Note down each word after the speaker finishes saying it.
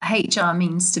HR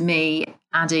means to me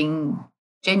adding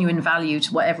genuine value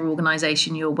to whatever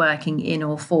organisation you're working in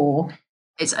or for.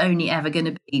 It's only ever going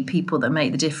to be people that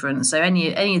make the difference. So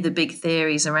any of the big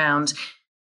theories around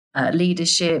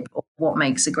leadership or what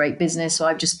makes a great business. So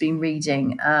I've just been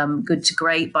reading Good to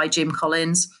Great by Jim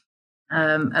Collins.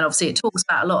 And obviously it talks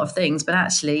about a lot of things, but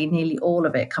actually nearly all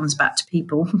of it comes back to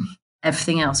people.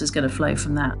 Everything else is going to flow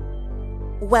from that.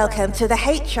 Welcome to the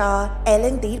HR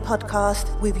L&D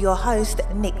podcast with your host,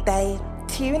 Nick Day.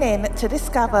 Tune in to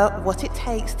discover what it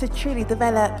takes to truly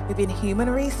develop within human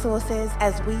resources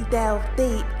as we delve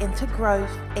deep into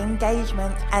growth,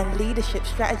 engagement, and leadership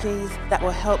strategies that will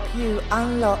help you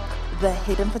unlock the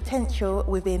hidden potential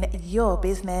within your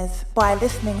business. By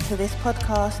listening to this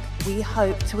podcast, we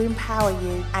hope to empower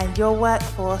you and your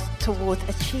workforce towards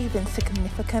achieving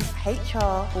significant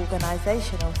HR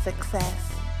organizational success.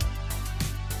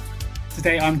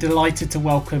 Today, I'm delighted to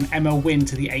welcome Emma Wynne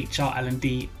to the HR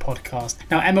L&D podcast.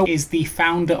 Now, Emma is the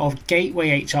founder of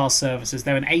Gateway HR Services.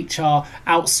 They're an HR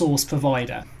outsource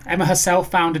provider. Emma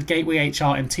herself founded Gateway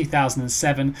HR in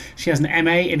 2007. She has an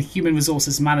MA in Human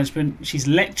Resources Management. She's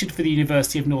lectured for the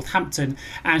University of Northampton,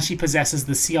 and she possesses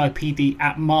the CIPD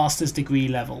at master's degree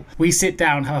level. We sit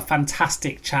down, have a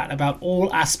fantastic chat about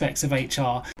all aspects of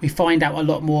HR. We find out a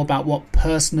lot more about what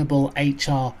personable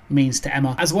HR means to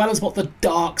Emma, as well as what the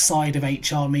dark side of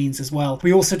HR means as well.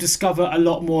 We also discover a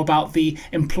lot more about the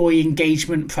employee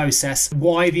engagement process,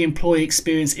 why the employee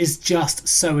experience is just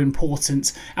so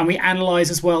important, and we analyse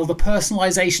as well the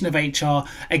personalisation of HR,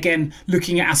 again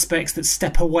looking at aspects that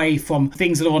step away from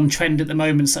things that are on trend at the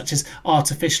moment, such as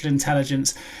artificial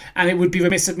intelligence. And it would be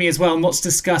remiss of me as well not to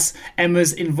discuss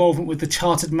Emma's involvement with the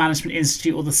Chartered Management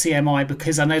Institute, or the CMI,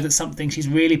 because I know that something she's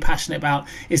really passionate about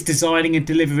is designing and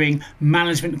delivering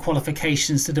management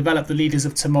qualifications to develop the leaders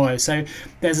of tomorrow. So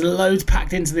there's loads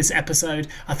packed into this episode.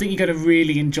 I think you're going to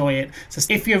really enjoy it. So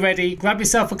if you're ready, grab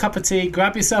yourself a cup of tea,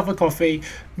 grab yourself a coffee,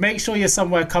 make sure you're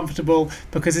somewhere comfortable,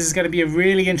 because this is going to be a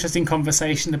really interesting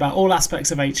conversation about all aspects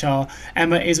of HR.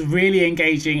 Emma is really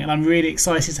engaging, and I'm really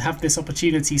excited to have this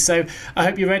opportunity. So I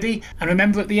hope you're ready. And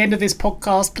remember, at the end of this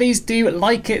podcast, please do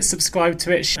like it, subscribe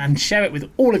to it, and share it with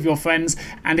all of your friends.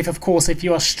 And if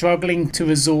you are struggling to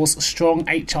resource strong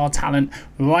HR talent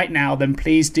right now, then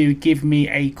please do give me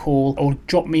a call or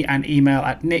drop me an email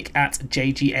at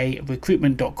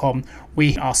nick@jgarecruitment.com.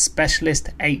 We are specialist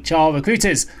HR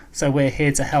recruiters, so we're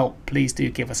here to help. Please do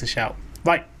give us a shout.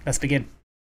 Right, let's begin.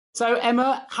 So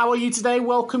Emma, how are you today?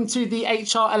 Welcome to the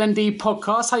HR L&D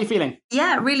podcast. How are you feeling?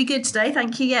 Yeah, really good today.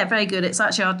 Thank you. Yeah, very good. It's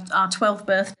actually our 12th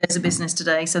birthday as a business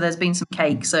today. So there's been some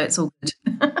cake. So it's all good.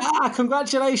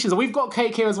 Congratulations. We've got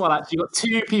cake here as well, actually. You've got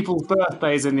two people's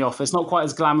birthdays in the office. Not quite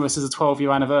as glamorous as a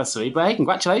 12-year anniversary. But hey,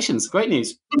 congratulations. Great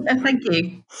news. Thank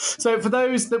you. So for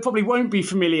those that probably won't be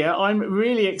familiar, I'm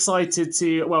really excited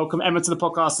to welcome Emma to the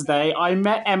podcast today. I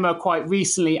met Emma quite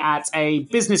recently at a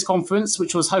business conference,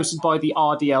 which was hosted by the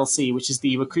RDLC, which is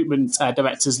the Recruitment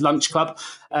Directors Lunch Club,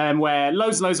 where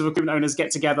loads and loads of recruitment owners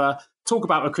get together, talk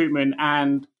about recruitment,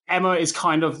 and Emma is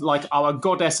kind of like our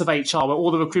goddess of HR, where all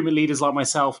the recruitment leaders like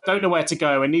myself don't know where to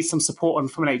go and need some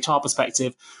support from an HR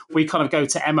perspective. We kind of go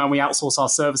to Emma and we outsource our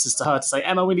services to her to say,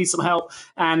 Emma, we need some help.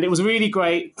 And it was a really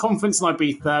great conference in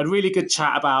Ibiza, a really good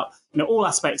chat about all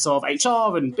aspects of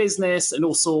HR and business and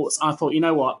all sorts. And I thought, you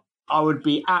know what? I would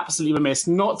be absolutely remiss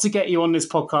not to get you on this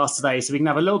podcast today so we can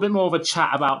have a little bit more of a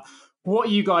chat about what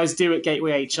you guys do at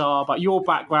Gateway HR, about your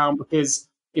background, because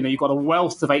you've got a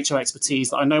wealth of HR expertise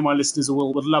that I know my listeners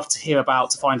would love to hear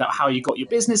about, to find out how you got your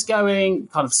business going,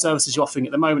 kind of services you're offering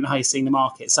at the moment, and how you're seeing the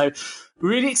market. So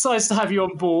really excited to have you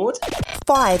on board.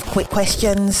 5 quick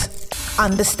questions.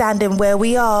 Understanding where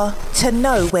we are to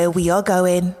know where we are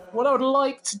going. What I would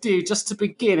like to do, just to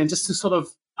begin and just to sort of,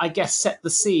 I guess, set the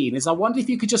scene, is I wonder if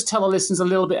you could just tell our listeners a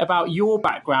little bit about your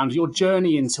background, your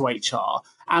journey into HR,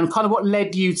 and kind of what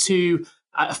led you to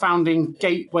founding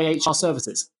Gateway HR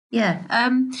Services. Yeah,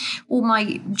 well,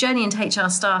 my journey into HR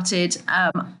started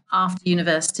after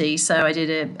university. So I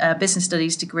did a business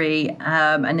studies degree,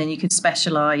 and then you could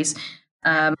specialise.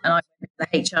 And I went to the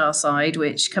HR side,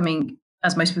 which, coming,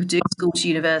 as most people do, school to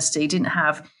university, didn't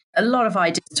have a lot of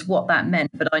ideas to what that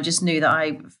meant. But I just knew that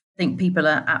I think people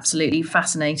are absolutely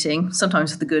fascinating,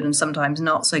 sometimes for the good and sometimes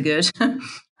not so good. So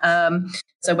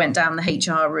I went down the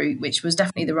HR route, which was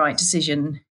definitely the right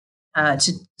decision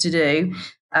to do.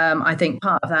 I think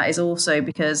part of that is also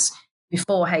because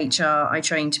before HR, I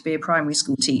trained to be a primary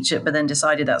school teacher, but then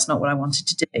decided that's not what I wanted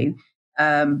to do.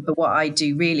 But what I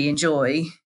do really enjoy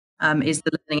is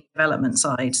the learning and development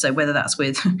side. So whether that's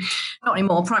with not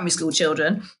anymore primary school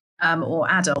children or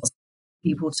adults,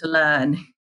 people to learn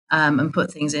and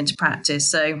put things into practice.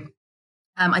 So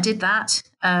I did that.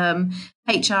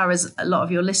 HR, as a lot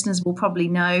of your listeners will probably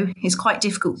know, is quite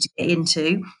difficult to get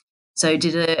into. So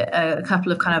did a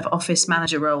couple of kind of office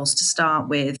manager roles to start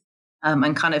with,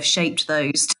 and kind of shaped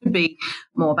those to be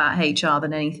more about HR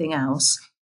than anything else.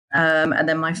 And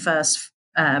then my first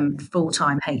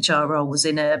full-time HR role was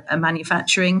in a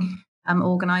manufacturing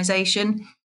organisation.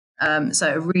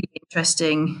 So a really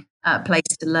interesting place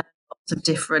to learn lots of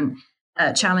different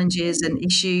challenges and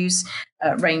issues,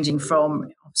 ranging from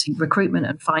obviously recruitment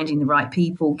and finding the right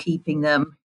people, keeping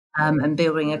them, and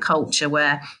building a culture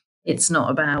where it's not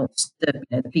about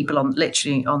the people on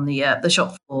literally on the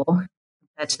shop floor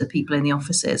compared to the people in the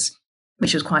offices,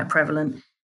 which was quite prevalent.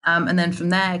 And then from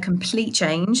there, complete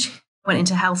change, went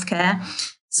into healthcare.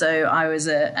 So I was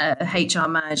a HR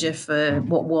manager for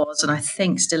what was, and I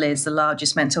think still is, the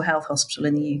largest mental health hospital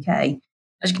in the UK.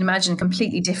 As you can imagine,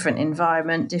 completely different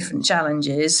environment, different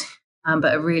challenges,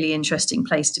 but a really interesting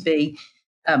place to be.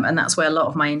 And that's where a lot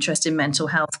of my interest in mental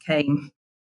health came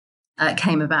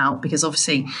about, because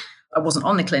obviously I wasn't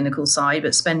on the clinical side,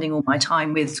 but spending all my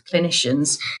time with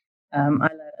clinicians, I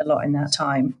learned a lot in that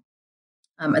time.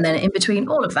 And then in between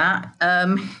all of that,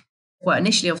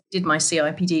 initially I did my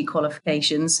CIPD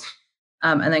qualifications,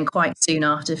 and then quite soon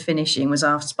after finishing was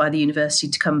asked by the university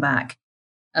to come back,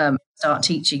 start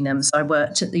teaching them. So I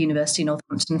worked at the University of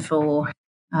Northampton for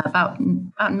about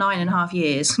 9.5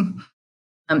 years,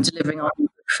 delivering on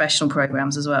professional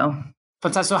programs as well.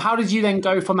 Fantastic. So how did you then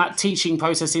go from that teaching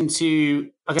process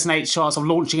into, I guess, an HR, sort of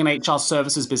launching an HR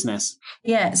services business?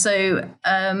 Yeah, so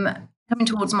coming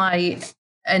towards my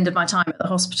end of my time at the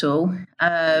hospital,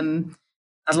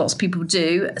 as lots of people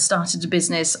do, started a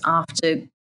business after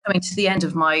coming to the end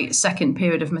of my second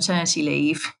period of maternity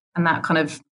leave, and that kind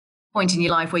of point in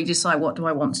your life where you decide, what do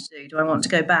I want to do? Do I want to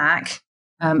go back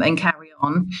and carry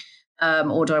on,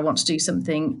 or do I want to do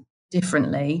something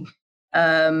differently?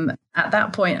 At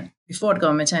that point, before I'd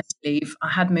gone on maternity leave, I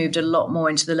had moved a lot more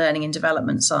into the learning and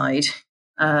development side,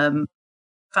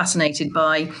 fascinated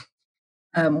by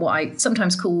what I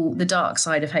sometimes call the dark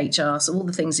side of HR. So all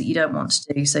the things that you don't want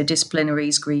to do. So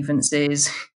disciplinaries, grievances,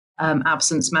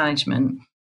 absence management,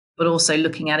 but also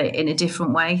looking at it in a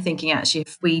different way, thinking actually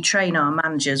if we train our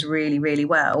managers really, really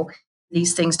well,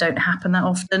 these things don't happen that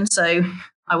often. So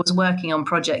I was working on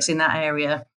projects in that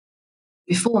area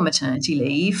before maternity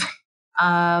leave.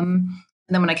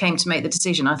 And then when I came to make the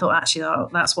decision, I thought actually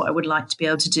that's what I would like to be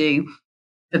able to do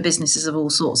for businesses of all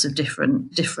sorts of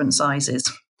different sizes.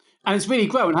 And it's really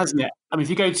grown, hasn't it? I mean, if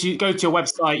you go to your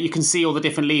website, you can see all the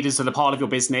different leaders that are part of your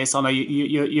business. I know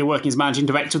you're working as managing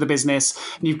director of the business,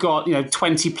 and you've got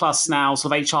 20 plus now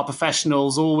sort of HR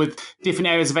professionals, all with different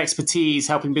areas of expertise,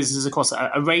 helping businesses across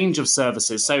a range of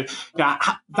services. So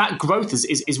that growth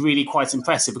is really quite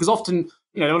impressive, because often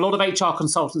there are a lot of HR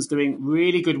consultants doing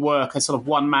really good work as sort of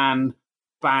one man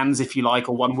bands, if you like,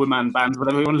 or one woman bands,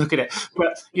 whatever you want to look at it.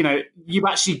 But you've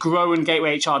actually grown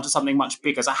Gateway HR to something much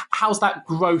bigger. So how's that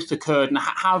growth occurred, and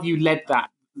how have you led that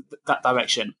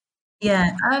direction?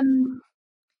 Yeah,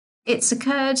 it's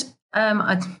occurred.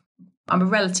 I'm a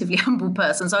relatively humble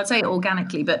person, so I'd say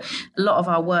organically, but a lot of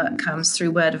our work comes through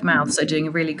word of mouth. So doing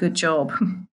a really good job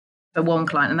for one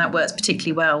client, and that works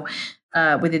particularly well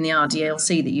within the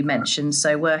RDLC that you mentioned.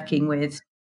 So working with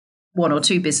one or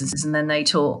two businesses, and then they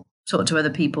talk to other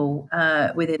people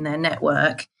within their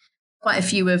network. Quite a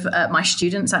few of my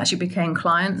students actually became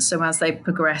clients. So as they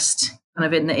progressed kind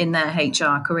of in their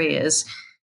HR careers,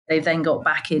 they've then got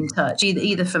back in touch,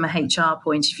 either from a HR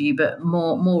point of view, but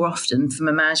more often from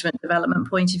a management development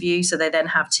point of view. So they then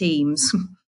have teams,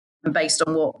 and based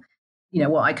on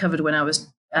what I covered when I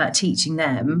was teaching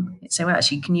them, say, well,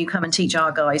 actually, can you come and teach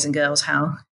our guys and girls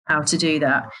how to do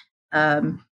that?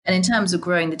 And in terms of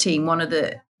growing the team, one of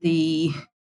the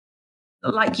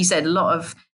like you said, a lot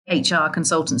of HR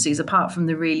consultancies, apart from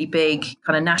the really big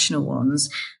kind of national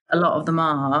ones, a lot of them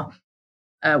are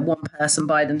one person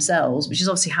by themselves, which is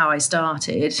obviously how I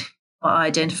started. But I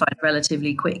identified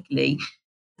relatively quickly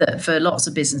that for lots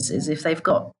of businesses, if they've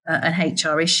got an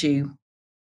HR issue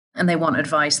and they want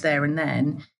advice there and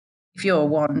then, if you're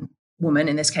one woman,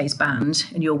 in this case band,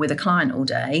 and you're with a client all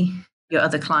day, your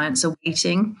other clients are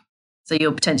waiting. So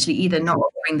you're potentially either not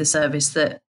offering the service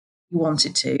that you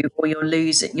wanted to, or you're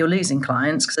losing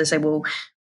clients because they say, well,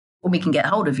 when we can get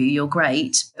hold of you, you're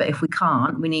great, but if we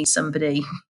can't, we need somebody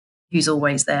who's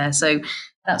always there. So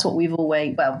that's what we've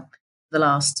always, the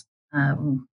last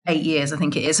 8 years, I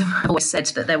think it is, I've always said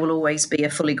that there will always be a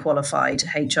fully qualified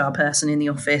HR person in the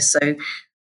office. So,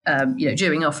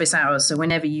 during office hours, so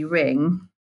whenever you ring,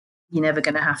 you're never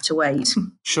going to have to wait.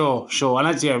 Sure.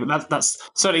 And that's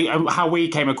certainly how we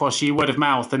came across you, word of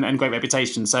mouth and great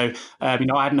reputation. So, I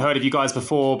hadn't heard of you guys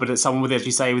before, but it's someone as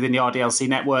you say, within the RDLC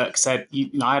network said,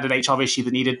 I had an HR issue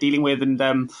that needed dealing with.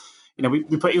 And,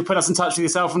 you put us in touch with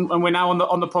yourself, and we're now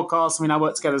on the podcast, and we now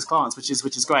work together as clients, which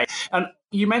is great. And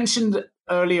you mentioned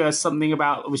earlier something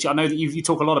about, which I know that you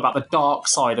talk a lot about, the dark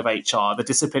side of HR, the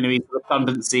disciplinary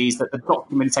redundancies, the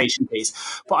documentation piece.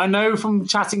 But I know from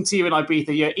chatting to you in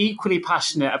Ibiza, you're equally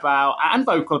passionate about and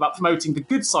vocal about promoting the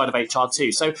good side of HR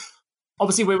too. So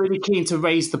obviously, we're really keen to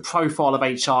raise the profile of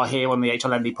HR here on the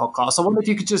HR L&D podcast. So I wonder if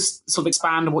you could just sort of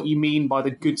expand on what you mean by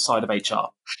the good side of HR.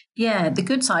 Yeah, the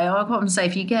good side, I want to say,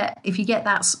 if you get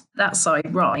that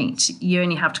side right, you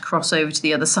only have to cross over to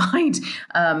the other side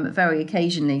very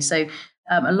occasionally. So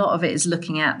a lot of it is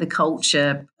looking at the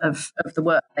culture of the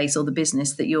workplace or the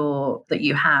business that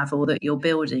you have or that you're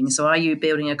building. So are you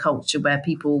building a culture where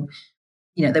people,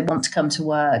 they want to come to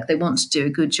work, they want to do a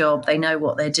good job, they know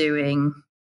what they're doing,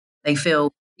 they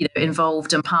feel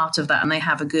involved and part of that, and they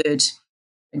have a good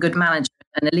manager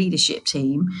and a leadership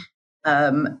team,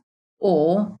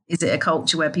 or is it a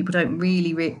culture where people don't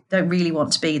really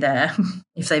want to be there?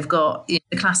 If they've got the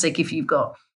classic, if you've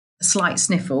got a slight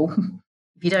sniffle,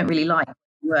 if you don't really like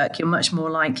work, you're much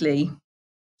more likely to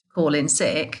call in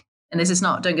sick. And this is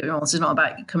not, don't get me wrong, this is not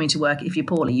about coming to work. If you're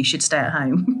poorly, you should stay at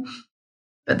home.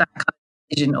 But that kind of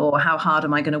decision, or how hard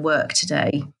am I going to work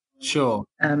today? Sure.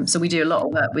 So we do a lot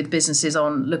of work with businesses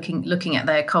on looking at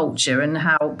their culture and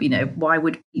how,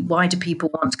 why do people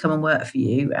want to come and work for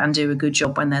you and do a good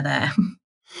job when they're there?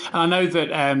 And I know that,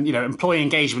 employee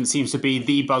engagement seems to be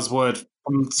the buzzword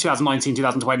from 2019,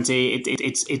 2020.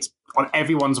 It's on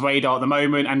everyone's radar at the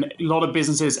moment, and a lot of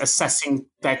businesses assessing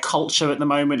their culture at the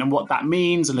moment and what that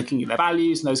means, and looking at their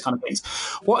values and those kind of things.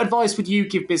 What advice would you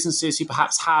give businesses who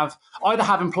perhaps have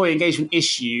employee engagement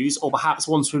issues, or perhaps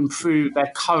want to improve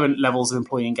their current levels of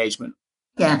employee engagement?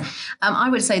 Yeah, I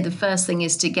would say the first thing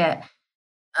is to get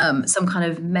some kind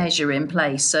of measure in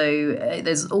place. So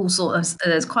there's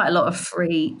quite a lot of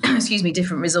free,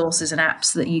 different resources and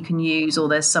apps that you can use, or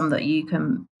there's some that you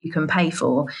can pay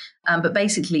for. But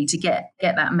basically, to get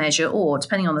that measure, or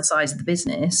depending on the size of the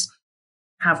business,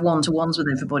 have one-to-ones with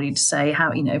everybody to say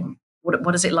how,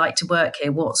 what is it like to work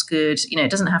here? What's good?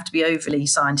 It doesn't have to be overly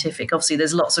scientific. Obviously,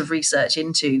 there's lots of research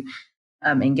into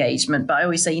engagement, but I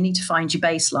always say you need to find your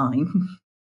baseline.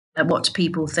 What do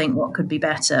people think? What could be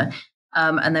better?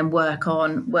 And then work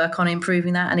on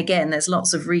improving that. And again, there's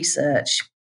lots of research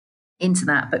into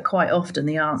that, but quite often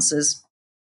the answers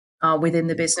are within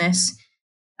the business.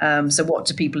 So what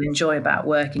do people enjoy about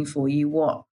working for you?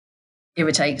 What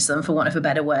irritates them, for want of a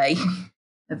better way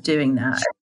of doing that?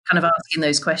 Kind of asking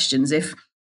those questions. If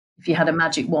you had a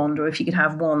magic wand, or if you could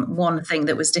have one thing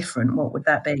that was different, what would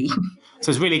that be? So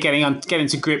it's really getting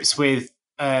to grips with,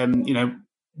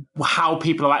 how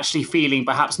people are actually feeling,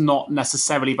 perhaps not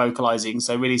necessarily vocalizing.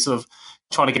 So really sort of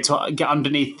trying to get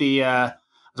underneath the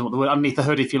underneath the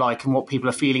hood, if you like, and what people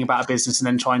are feeling about a business, and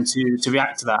then trying to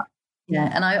react to that. Yeah,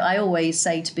 and I always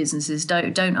say to businesses,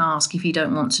 don't ask if you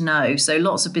don't want to know. So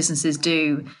lots of businesses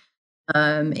do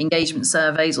engagement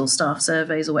surveys or staff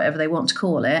surveys or whatever they want to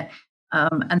call it,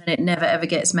 and then it never ever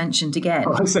gets mentioned again.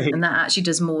 Oh, I see. And that actually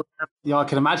does more. Yeah, I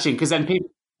can imagine, because then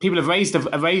people have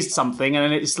raised something,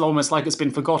 and then it's almost like it's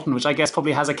been forgotten, which I guess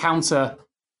probably has a counter.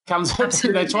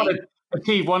 They're trying to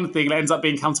achieve one thing that ends up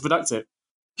being counterproductive.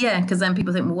 Yeah, because then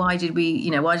people think, well, why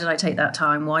did I take that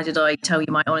time? Why did I tell you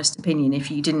my honest opinion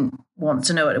if you didn't want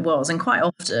to know what it was? And quite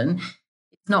often,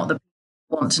 it's not that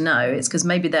people want to know. It's because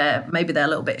maybe they're a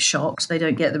little bit shocked. They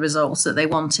don't get the results that they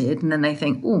wanted, and then they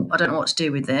think, oh, I don't know what to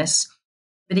do with this.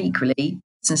 But equally,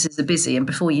 businesses are busy, and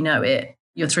before you know it,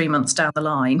 you're 3 months down the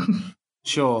line.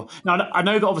 Sure. Now, I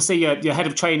know that obviously you're head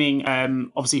of training,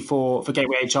 obviously for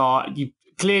Gateway HR. You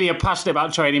clearly are passionate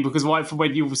about training, because right from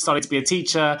when you started to be a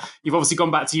teacher, you've obviously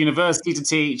gone back to university to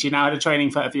teach. You're now head of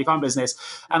training for your current business.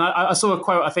 And I saw a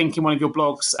quote, I think, in one of your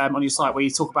blogs on your site, where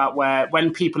you talk about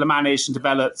when people are managed and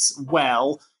developed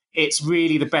well, it's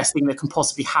really the best thing that can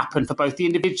possibly happen for both the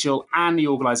individual and the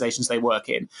organisations they work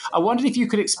in. I wondered if you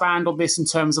could expand on this in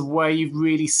terms of where you've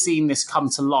really seen this come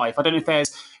to life. I don't know if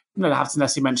there's, you don't have to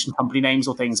necessarily mention company names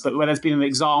or things, but where there's been an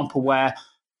example where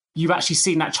you've actually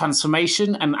seen that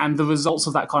transformation and the results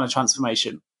of that kind of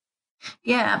transformation.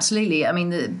 Yeah, absolutely. I mean,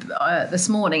 this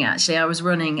morning, actually, I was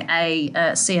running a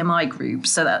CMI group.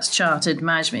 So that's Chartered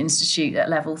Management Institute at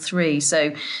level 3.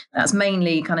 So that's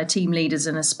mainly kind of team leaders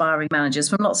and aspiring managers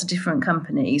from lots of different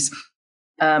companies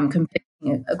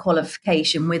completing a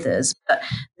qualification with us. But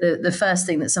the first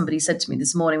thing that somebody said to me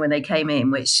this morning when they came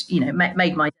in, which,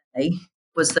 made my day,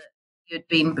 was that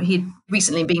he'd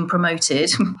recently been promoted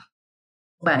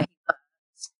where he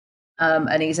works.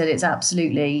 And he said it's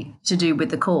absolutely to do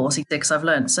with the course. He said, because I've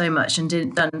learned so much and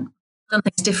done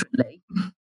things differently,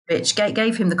 which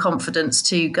gave him the confidence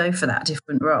to go for that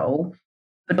different role.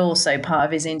 But also part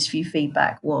of his interview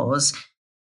feedback was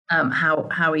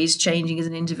how he's changing as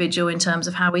an individual in terms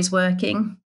of how he's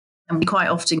working. And we quite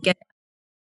often get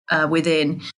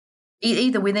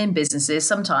either within businesses,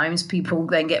 sometimes people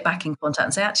then get back in contact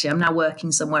and say, actually, I'm now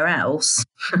working somewhere else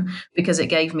because it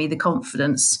gave me the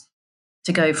confidence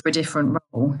to go for a different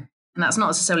role. And that's not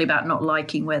necessarily about not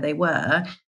liking where they were.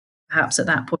 Perhaps at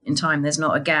that point in time, there's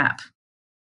not a gap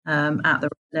at the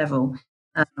right level.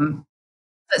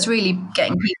 It's really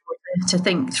getting people to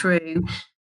think through.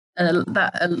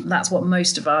 That's what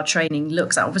most of our training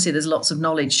looks at. Obviously, there's lots of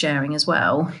knowledge sharing as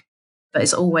well, but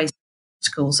it's always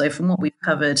practical. So from what we've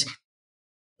covered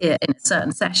in a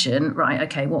certain session, right,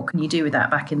 okay, what can you do with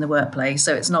that back in the workplace?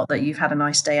 So it's not that you've had a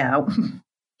nice day out.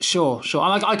 Sure.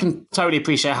 I can totally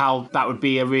appreciate how that would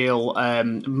be a real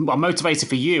motivator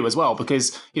for you as well,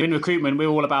 because in recruitment, we're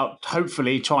all about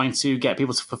hopefully trying to get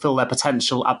people to fulfill their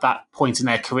potential at that point in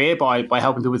their career by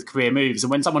helping people with career moves.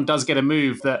 And when someone does get a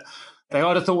move that they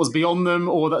either thought was beyond them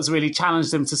or that's really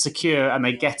challenged them to secure, and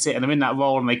they get it and they're in that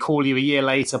role and they call you a year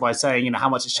later by saying, how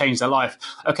much it's changed their life.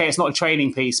 Okay, it's not a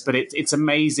training piece, but it's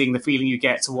amazing the feeling you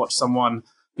get to watch someone,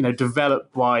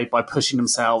 develop by pushing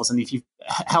themselves. And if you've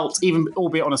helped, even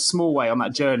albeit on a small way on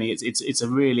that journey, it's a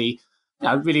really,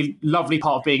 really lovely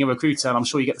part of being a recruiter. And I'm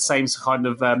sure you get the same kind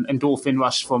of endorphin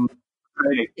rush from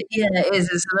training. Yeah, it is.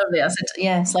 It's lovely. I said,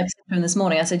 yes, like I said to him this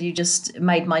morning, I said, you just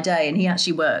made my day. And he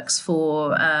actually works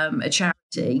for a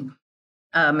charity.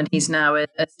 And he's now a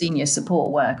senior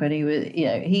support worker. And he was,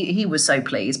 he was so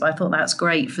pleased. But I thought that's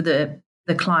great for the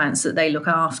clients that they look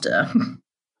after.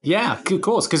 Yeah, of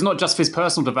course, because not just for his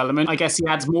personal development, I guess he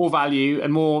adds more value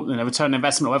and more return on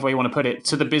investment, or whatever you want to put it,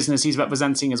 to the business he's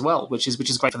representing as well, which is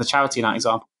great for the charity in that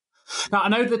example. Now, I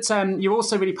know that you're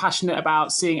also really passionate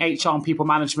about seeing HR and people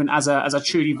management as a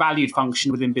truly valued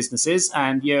function within businesses,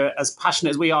 and you're as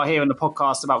passionate as we are here in the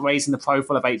podcast about raising the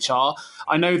profile of HR.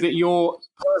 I know that your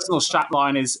personal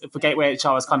strapline is for Gateway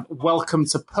HR is kind of welcome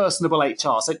to personable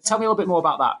HR. So tell me a little bit more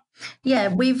about that.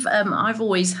 Yeah, I've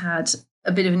always had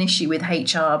a bit of an issue with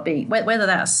HR being, whether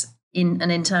that's in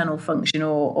an internal function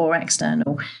or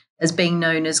external, as being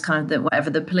known as kind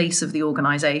of the police of the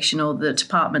organisation, or the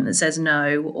department that says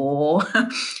no, or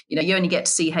you only get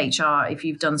to see HR if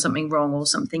you've done something wrong or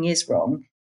something is wrong,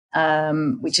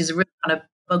 which is a real kind of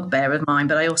bugbear of mine.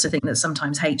 But I also think that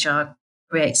sometimes HR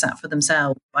creates that for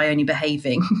themselves by only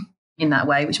behaving in that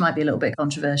way, which might be a little bit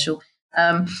controversial.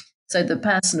 So the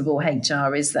personable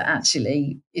HR is that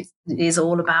actually it is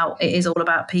all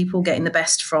about people, getting the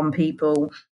best from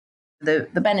people, the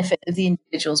benefit of the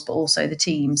individuals, but also the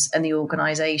teams and the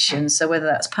organisation. So whether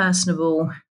that's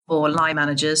personable or line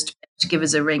managers to give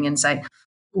us a ring and say,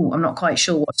 "Oh, I'm not quite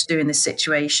sure what to do in this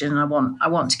situation. I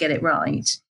want to get it right."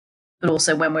 But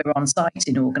also when we're on site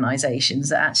in organisations,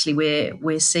 that actually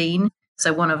we're seen.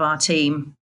 So one of our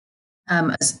team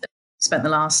has spent the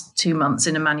last 2 months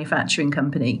in a manufacturing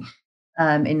company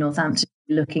in Northampton,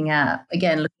 looking at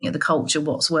the culture,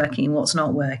 what's working, what's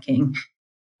not working.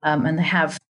 And they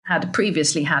have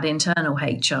previously had internal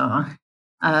HR.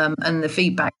 And the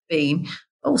feedback being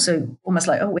also almost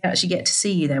like, we actually get to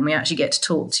see you then. We actually get to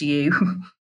talk to you,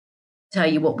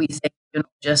 tell you what we think. You're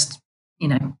not just,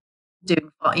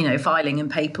 doing, filing and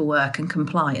paperwork and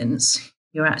compliance.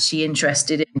 You're actually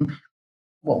interested in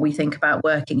what we think about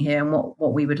working here and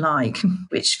what we would like,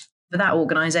 which for that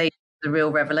organisation, the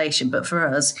real revelation, but for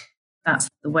us, that's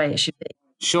the way it should be.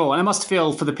 Sure, and it must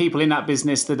feel for the people in that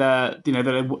business that are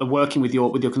working with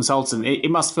your consultant.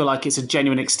 It must feel like it's a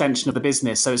genuine extension of the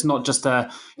business. So it's not just a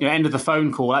end of the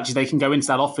phone call. Actually, they can go into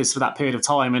that office for that period of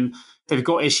time, and they've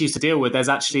got issues to deal with. There's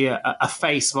actually a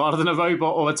face rather than a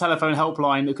robot or a telephone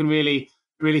helpline that can really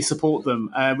support them,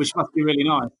 which must be really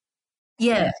nice.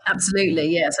 Yeah,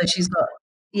 absolutely. Yeah, so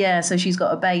she's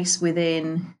got a base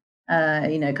within.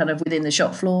 Kind of within the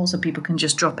shop floor, so people can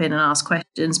just drop in and ask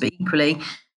questions, but equally,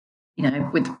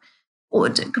 complying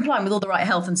with all the right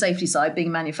health and safety side,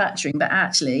 being manufacturing, but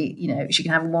actually, she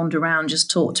can have a wander around, just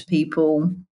talk to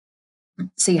people,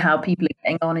 see how people are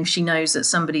getting on. If she knows that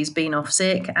somebody's been off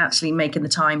sick, actually making the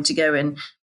time to go and,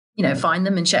 find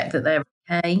them and check that they're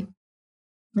okay.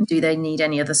 And do they need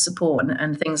any other support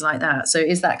and things like that? So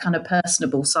is that kind of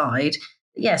personable side?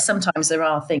 Yes, sometimes there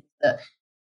are things that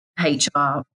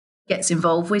HR gets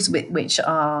involved with which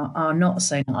are not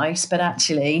so nice, but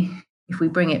actually if we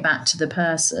bring it back to the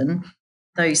person,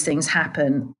 those things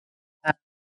happen a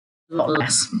lot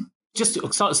less. just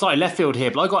slightly left field here,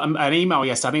 but I got an email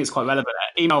yesterday. I think it's quite relevant.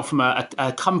 An email from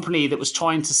a company that was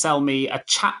trying to sell me a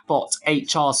chatbot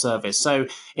HR service. So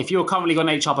if you're currently got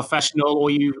an HR professional or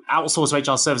you outsource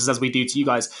HR services as we do to you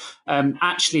guys,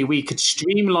 actually we could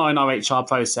streamline our HR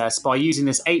process by using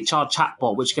this HR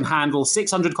chatbot, which can handle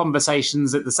 600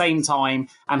 conversations at the same time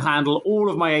and handle all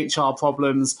of my HR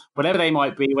problems, whatever they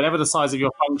might be, whatever the size of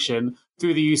your function,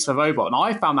 through the use of a robot. And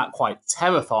I found that quite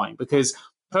terrifying because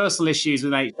personal issues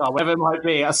with HR, whatever it might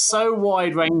be, are so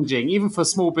wide-ranging, even for a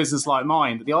small business like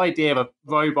mine, that the idea of a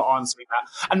robot answering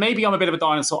that, and maybe I'm a bit of a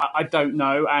dinosaur, I don't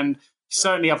know, and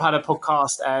certainly I've had a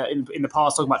podcast in the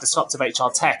past talking about disruptive HR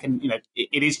tech, and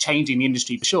it is changing the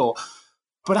industry for sure.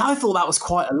 But I thought that was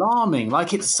quite alarming.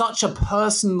 Like, it's such a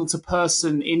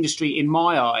personal-to-person industry in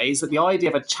my eyes that the idea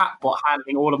of a chatbot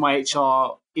handling all of my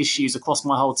HR issues across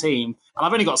my whole team, and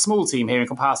I've only got a small team here in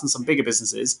comparison to some bigger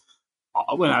businesses,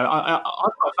 I'm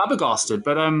quite flabbergasted,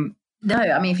 but no,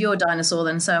 I mean, if you're a dinosaur,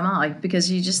 then so am I,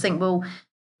 because you just think, well,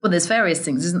 there's various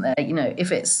things, isn't there? If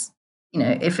it's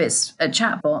a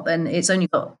chatbot, then it's only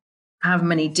got how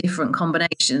many different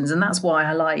combinations, and that's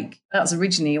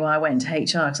originally why I went into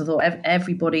HR, because I thought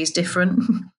everybody's different.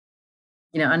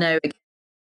 I know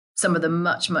some of the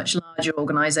much larger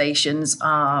organisations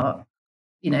are,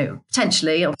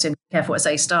 potentially, obviously, I'm careful what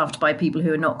I say, staffed by people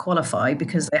who are not qualified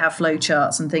because they have flow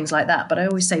charts and things like that. But I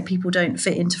always say people don't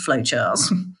fit into flow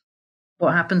charts.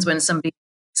 What happens when somebody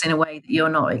works in a way that you're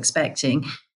not expecting?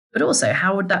 But also,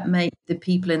 how would that make the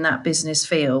people in that business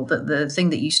feel that the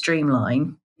thing that you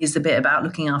streamline is the bit about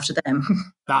looking after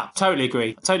them? Totally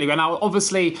agree. Now,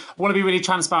 obviously, I want to be really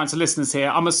transparent to listeners here.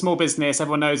 I'm a small business.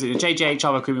 Everyone knows it.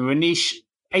 JJHR Recruitment, we're a niche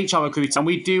HR recruiter, and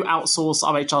we do outsource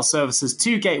our HR services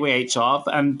to Gateway HR.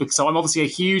 And so I'm obviously a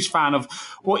huge fan of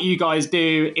what you guys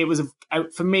do. It was,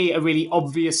 for me, a really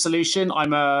obvious solution.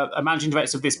 I'm a managing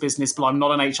director of this business, but I'm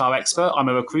not an HR expert. I'm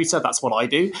a recruiter. That's what I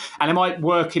do. And I might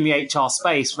work in the HR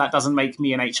space, but that doesn't make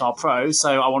me an HR pro.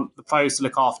 So I want the pros to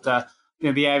look after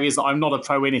the areas that I'm not a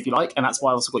pro in, if you like, and that's why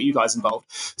I also got you guys involved.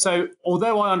 So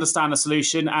although I understand the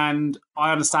solution and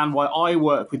I understand why I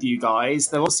work with you guys,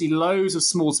 there are obviously loads of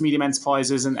small to medium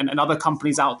enterprises and other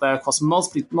companies out there across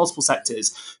multiple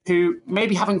sectors who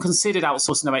maybe haven't considered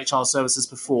outsourcing their HR services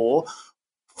before.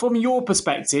 From your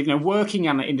perspective, working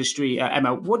in the industry,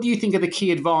 Emma, what do you think are the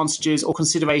key advantages or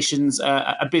considerations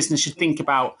a business should think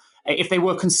about if they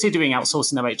were considering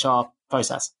outsourcing their HR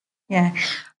process? Yeah,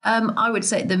 I would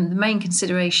say the main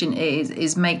consideration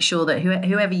is make sure that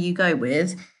whoever you go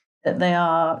with, that they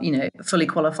are fully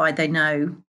qualified. They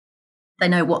know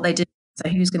what they do. So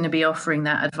who's going to be offering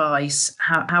that advice?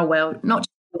 How well, not just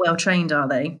well trained are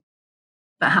they,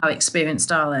 but how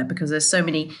experienced are they? Because there's so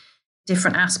many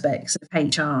different aspects of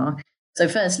HR. So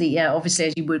firstly, obviously,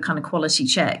 as you would kind of quality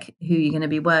check who you're going to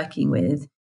be working with,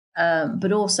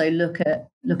 but also look at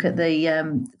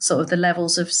the sort of the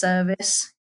levels of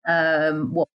service.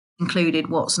 What's included,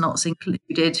 what's not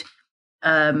included.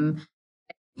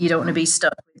 You don't want to be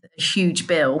stuck with a huge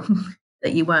bill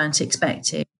that you weren't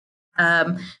expecting.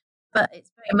 But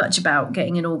it's very much about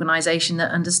getting an organisation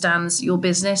that understands your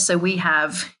business. So we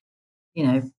have,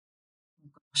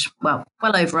 well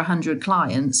over 100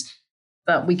 clients,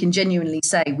 but we can genuinely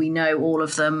say we know all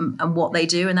of them and what they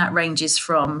do. And that ranges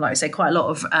from, like I say, quite a lot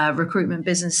of recruitment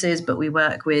businesses, but we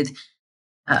work with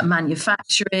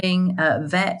manufacturing,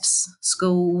 vets,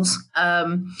 schools.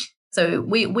 So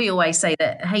we always say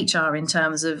that HR in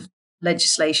terms of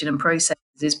legislation and processes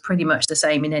is pretty much the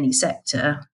same in any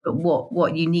sector. But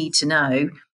what you need to know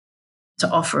to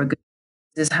offer a good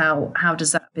is how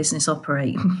does that business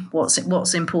operate? What's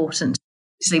important,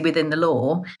 obviously within the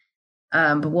law,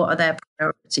 but what are their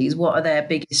priorities? What are their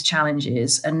biggest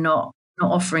challenges? And not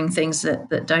offering things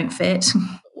that don't fit.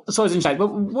 Sorry to interject,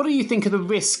 but what do you think are the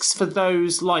risks for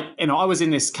those? Like, I was in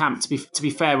this camp, to be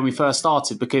fair, when we first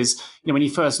started, because when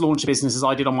you first launch a business, as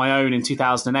I did on my own in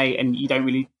 2008, and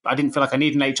I didn't feel like I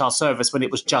needed an HR service when it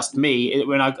was just me.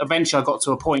 When I eventually got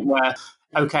to a point where,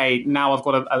 okay, now I've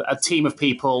got a team of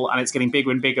people and it's getting bigger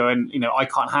and bigger, and I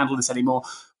can't handle this anymore.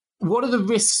 What are the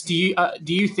risks do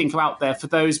you think are out there for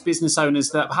those business owners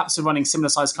that perhaps are running similar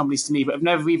sized companies to me, but have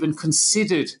never even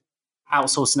considered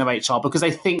outsourcing their HR because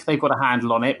they think they've got a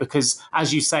handle on it, because,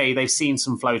 as you say, they've seen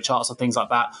some flow charts or things like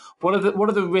that? What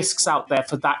are the risks out there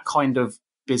for that kind of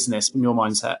business from your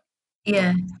mindset?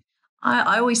 Yeah,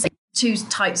 I always say two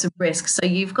types of risks. So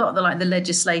you've got the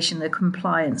legislation, the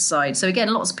compliance side. So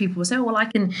again, lots of people will say, oh, well, I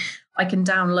can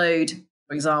download,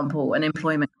 for example, an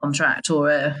employment contract or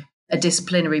a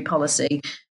disciplinary policy.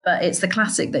 But it's the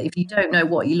classic that if you don't know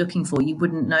what you're looking for, you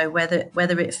wouldn't know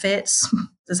whether it fits.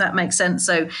 Does that make sense?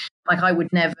 So I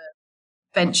would never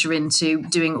venture into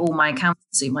doing all my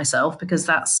accountancy myself, because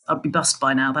I'd be bust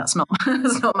by now. That's not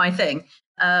that's not my thing.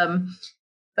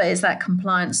 But it's that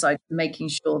compliance side, making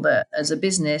sure that as a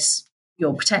business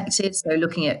you're protected. So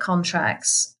looking at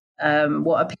contracts,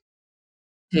 what are people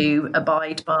to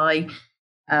abide by?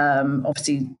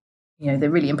 Obviously, the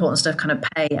really important stuff, kind of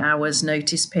pay, hours,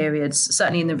 notice periods.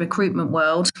 Certainly in the recruitment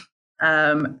world,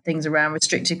 things around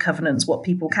restricted covenants, what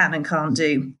people can and can't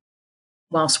do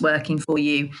whilst working for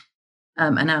you,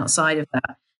 and outside of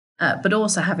that. But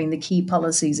also having the key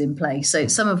policies in place. So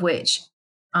some of which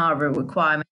are a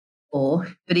requirement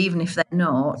but even if they're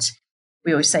not,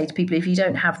 we always say to people, if you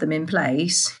don't have them in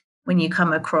place, when you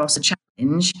come across a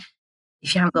challenge,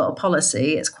 if you haven't got a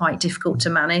policy, it's quite difficult to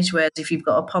manage. Whereas if you've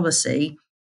got a policy,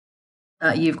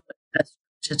 you've got a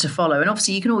structure to follow. And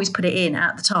obviously you can always put it in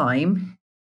at the time,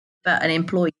 but an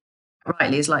employee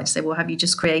rightly is like to say, well, have you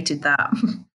just created that?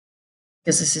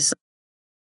 Because this is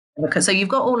so you've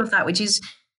got all of that, which is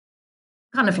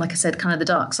kind of, like I said, kind of the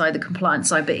dark side, the compliance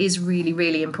side, but is really,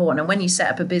 really important. And when you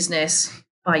set up a business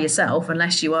by yourself,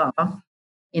 unless you are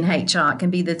in HR, it can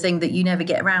be the thing that you never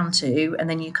get around to, and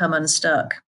then you come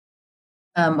unstuck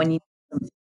when you need something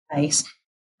in place.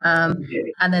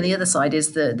 And then the other side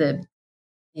is the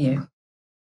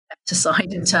better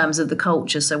side in terms of the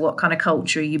culture. So what kind of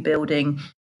culture are you building?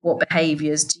 What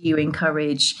behaviours do you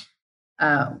encourage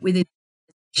within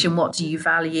the organization? What do you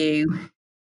value?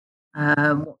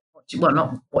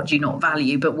 Not what do you not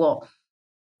value, but what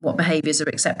behaviours are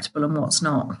acceptable and what's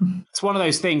not. It's one of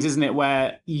those things, isn't it,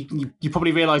 where you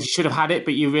probably realise you should have had it,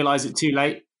 but you realise it too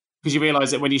late, because you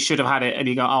realise it when you should have had it, and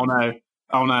you go, oh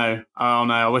no,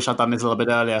 I wish I'd done this a little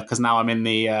bit earlier, because now I'm in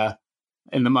the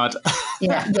mud.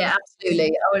 Yeah,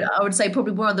 absolutely. I would say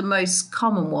probably one of the most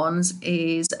common ones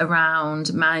is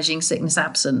around managing sickness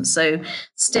absence. So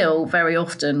still very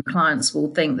often clients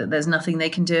will think that there's nothing they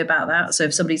can do about that. So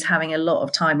if somebody's having a lot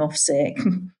of time off sick,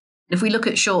 if we look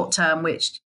at short term,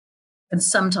 which can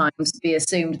sometimes be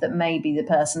assumed that maybe the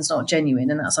person's not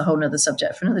genuine, and that's a whole other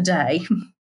subject for another day.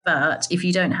 But if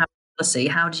you don't have a policy,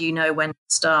 how do you know when to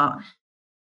start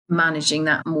managing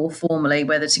that more formally,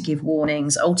 whether to give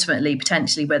warnings, ultimately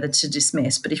potentially whether to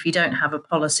dismiss? But if you don't have a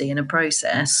policy and a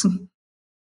process,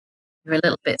 you're a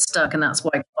little bit stuck. And that's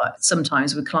why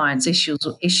sometimes with clients,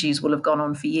 issues will have gone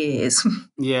on for years.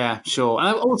 Yeah, sure.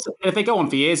 And also, if they go on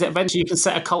for years, eventually you can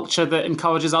set a culture that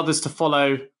encourages others to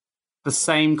follow the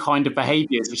same kind of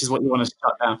behaviours, which is what you want to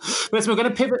shut down. But we're going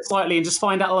to pivot slightly and just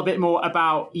find out a little bit more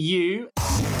about you.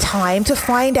 Time to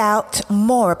find out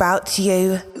more about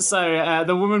you. So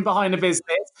the woman behind the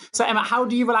business. So Emma, how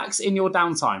do you relax in your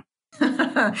downtime?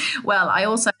 Well, I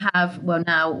also have,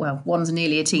 one's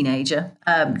nearly a teenager,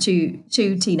 two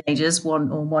teenagers,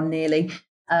 one nearly.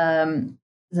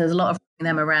 There's a lot of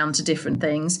them around to different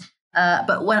things.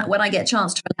 But when I get a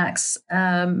chance to relax,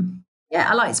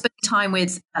 I like spending time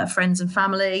with friends and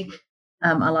family.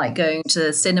 I like going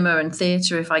to cinema and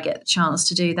theatre if I get the chance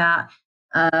to do that.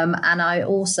 And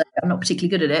I'm not particularly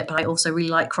good at it, but I also really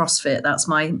like CrossFit. That's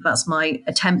my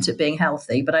attempt at being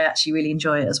healthy, but I actually really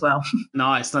enjoy it as well.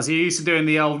 Nice. You're used to doing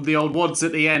the old WODs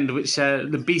at the end, which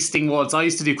the beasting WODs. I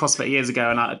used to do CrossFit years ago,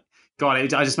 and I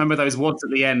just remember those WODs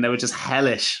at the end. They were just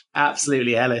hellish,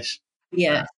 absolutely hellish.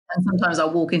 Yeah. And sometimes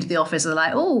I'll walk into the office and they're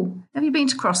like, "Oh, have you been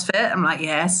to CrossFit?" I'm like,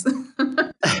 "Yes."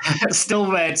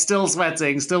 Still red, still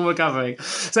sweating, still recovering.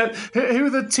 So who are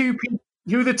the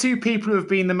two people who have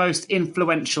been the most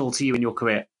influential to you in your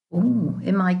career? Ooh,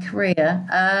 in my career,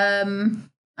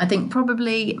 I think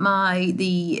probably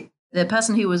the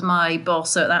person who was my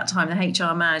boss at that time, the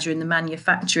HR manager in the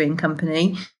manufacturing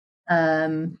company,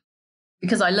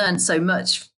 because I learned so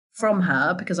much from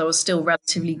her because I was still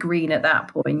relatively green at that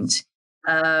point.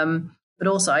 But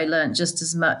also I learned just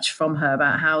as much from her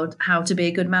about how to be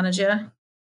a good manager,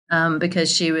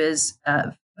 because she was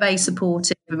very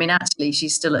supportive. I mean, actually,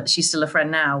 she's still a friend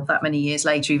now, that many years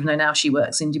later, even though now she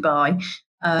works in Dubai.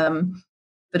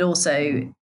 But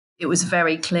also, it was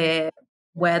very clear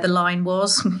where the line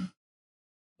was,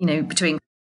 between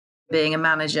being a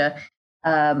manager.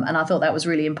 And I thought that was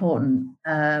really important,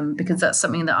 because that's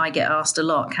something that I get asked a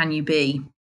lot. Can you be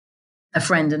a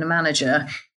friend and a manager?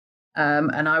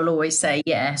 And I will always say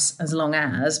yes, as long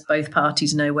as both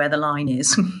parties know where the line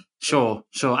is. Sure.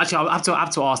 Actually, I have to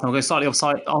ask now. I'm going slightly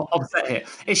offset here.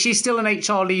 Is she still an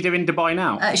HR leader in Dubai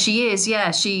now? She is, yeah.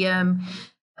 She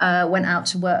went out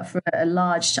to work for a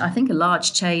large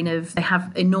chain of, they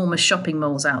have enormous shopping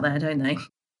malls out there, don't they?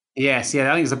 Yes,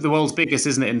 yeah, I think it's the world's biggest,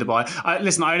 isn't it, in Dubai?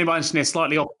 Listen, I only mentioned this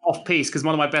slightly off piece because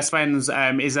one of my best friends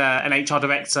is an HR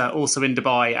director also in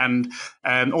Dubai.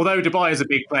 And although Dubai is a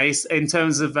big place, in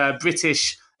terms of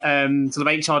British sort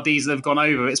of HRDs that have gone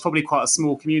over, it's probably quite a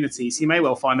small community. So you may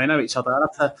well find they know each other. I'll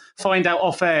have to find out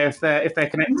off air if they're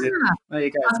connected. Yeah. There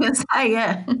you go. I was going to say,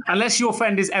 yeah. Unless your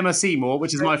friend is Emma Seymour,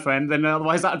 which is my friend, then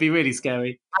otherwise that would be really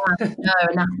scary.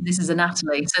 No, this is a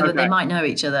Natalie, so that they might know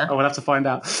each other. Oh, we'll have to find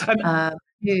out.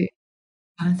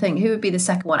 I think who would be the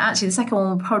second one? Actually, the second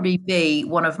one would probably be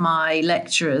one of my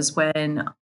lecturers when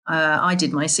I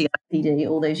did my CIPD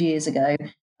all those years ago,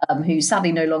 who's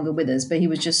sadly no longer with us, but he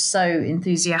was just so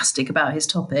enthusiastic about his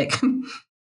topic.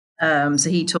 So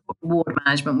he taught reward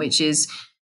management, which is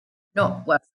not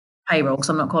payroll, because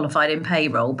I'm not qualified in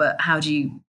payroll, but how do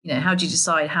you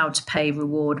decide how to pay,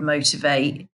 reward,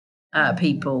 motivate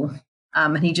people?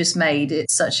 And he just made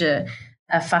it such a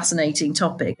fascinating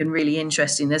topic and really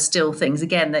interesting. There's still things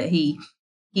again that he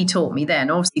taught me then.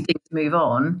 Obviously things move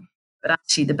on, but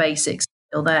actually the basics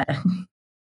are still there.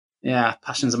 Yeah,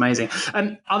 passion's amazing. Are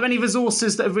there any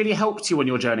resources that have really helped you on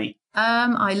your journey?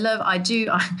 I do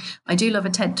love a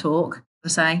TED talk, I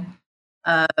say.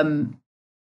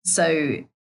 So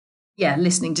yeah,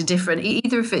 listening to different,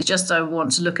 either if it's just I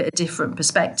want to look at a different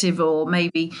perspective, or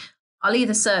maybe I'll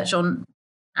either search on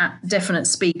definite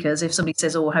speakers if somebody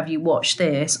says, have you watched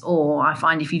this? Or I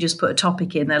find if you just put a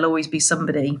topic in, there'll always be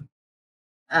somebody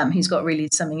who's got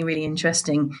something really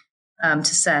interesting to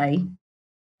say.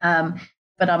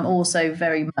 But I'm also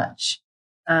very much,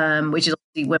 which is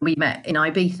obviously when we met in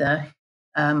Ibiza,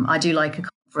 I do like a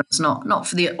conference, not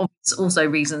for the obvious also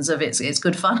reasons of it's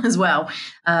good fun as well.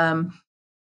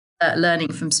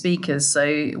 Learning from speakers.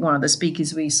 So one of the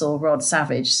speakers we saw,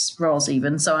 Ros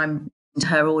even. So I'm into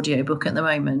her audiobook at the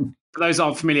moment. For those who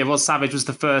aren't familiar, Ros Savage was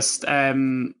the first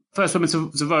woman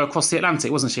to row across the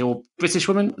Atlantic, wasn't she? Or British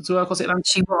woman to row across the Atlantic?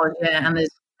 She was, yeah, and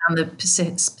the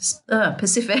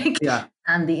Pacific, yeah,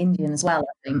 and the Indian as well,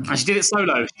 I think. And she did it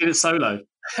solo.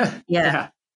 Yeah.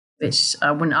 Which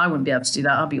I wouldn't be able to do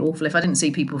that. I'd be awful if I didn't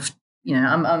see people.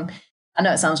 I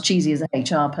know it sounds cheesy as an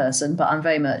HR person, but I'm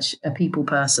very much a people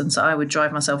person, so I would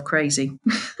drive myself crazy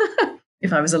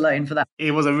if I was alone for that.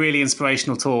 It was a really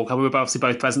inspirational talk. We were obviously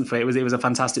both present for it. It was a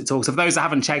fantastic talk. So for those that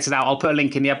haven't checked it out, I'll put a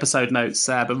link in the episode notes.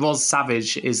 But Ros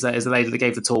Savage is the lady that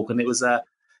gave the talk, and it was a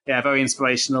very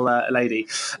inspirational lady.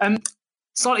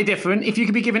 Slightly different. If you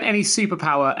could be given any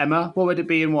superpower, Emma, what would it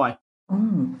be and why?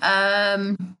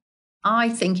 I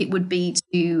think it would be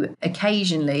to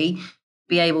occasionally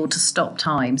be able to stop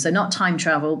time. So not time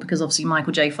travel, because obviously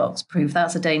Michael J. Fox proved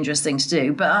that's a dangerous thing to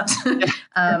do. But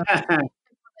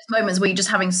moments where you're just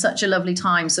having such a lovely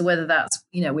time. So whether that's,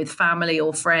 with family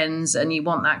or friends, and you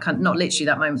want that not literally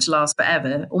that moment to last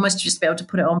forever, almost just be able to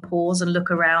put it on pause and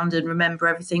look around and remember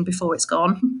everything before it's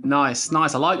gone. Nice. I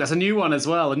like that. That's a new one as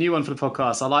well. A new one for the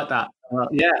podcast. I like that.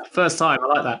 First time.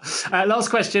 I like that. Last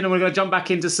question, and we're going to jump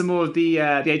back into some more of the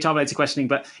HR related questioning.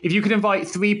 But if you could invite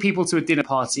 3 people to a dinner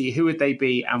party, who would they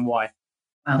be and why?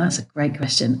 Wow, that's a great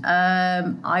question.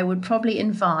 I would probably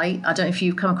invite, I don't know if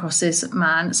you've come across this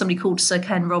man, somebody called Sir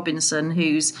Ken Robinson,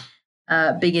 who's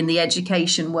big in the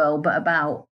education world, but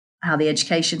about how the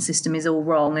education system is all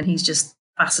wrong. And he's just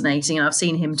fascinating. And I've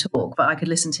seen him talk, but I could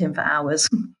listen to him for hours.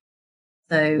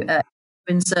 So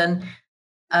Robinson,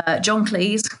 John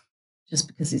Cleese, just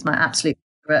because he's my absolute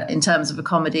favorite in terms of a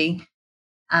comedy,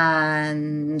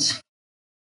 and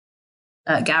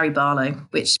Gary Barlow,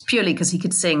 which purely because he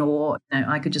could sing, or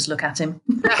I could just look at him.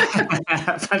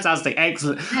 Fantastic,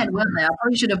 excellent. Men, weren't they? I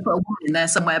probably should have put a woman in there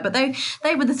somewhere, but they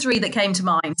were the 3 that came to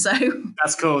mind. So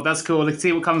that's cool. Let's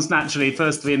see what comes naturally.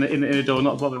 First 3 in the door,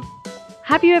 not a problem.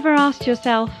 Have you ever asked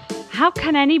yourself, how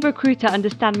can any recruiter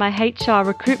understand my HR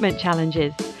recruitment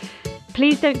challenges?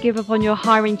 Please don't give up on your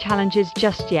hiring challenges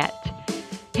just yet.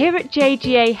 Here at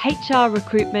JGA HR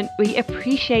Recruitment, we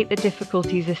appreciate the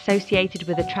difficulties associated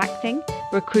with attracting,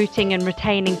 recruiting and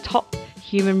retaining top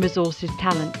human resources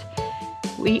talent.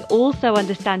 We also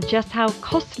understand just how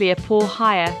costly a poor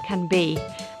hire can be.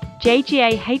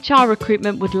 JGA HR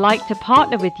Recruitment would like to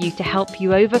partner with you to help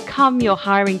you overcome your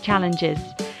hiring challenges.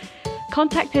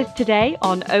 Contact us today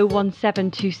on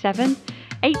 01727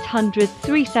 800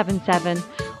 377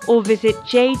 or visit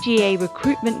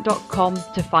jgarecruitment.com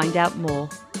to find out more.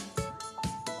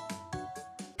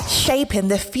 Shaping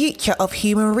the future of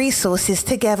human resources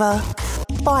together.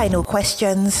 Final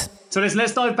questions. So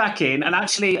let's dive back in. And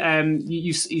actually,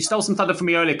 you stole some thunder from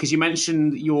me earlier because you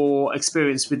mentioned your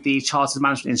experience with the Chartered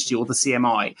Management Institute, or the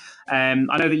CMI. I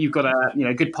know that you've got a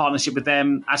good partnership with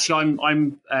them. Actually,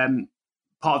 I'm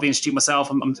part of the institute myself.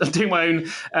 I'm doing my own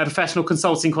professional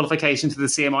consulting qualification to the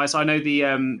CMI, so I know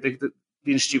the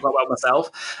the industry quite well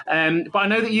myself. But I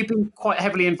know that you've been quite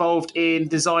heavily involved in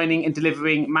designing and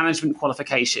delivering management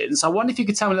qualifications. So I wonder if you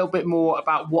could tell me a little bit more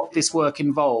about what this work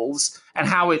involves and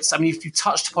how it's, I mean, you've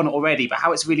touched upon it already, but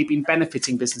how it's really been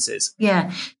benefiting businesses.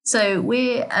 Yeah. So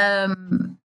we're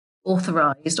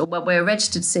authorised, or well, we're a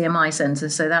registered CMI centre.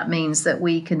 So that means that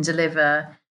we can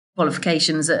deliver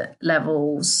qualifications at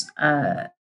levels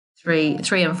 3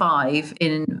 and 5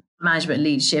 in management,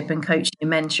 leadership and coaching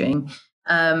and mentoring.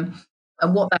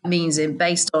 And what that means is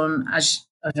based on, as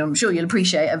I'm sure you'll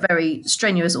appreciate, a very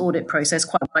strenuous audit process,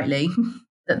 quite rightly,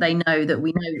 that they know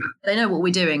they know what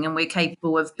we're doing and we're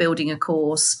capable of building a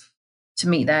course to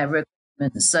meet their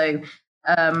requirements. So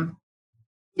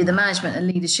the management and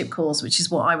leadership course, which is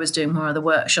what I was doing one of the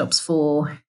workshops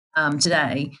for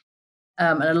today,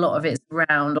 and a lot of it's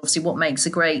around obviously what makes a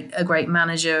great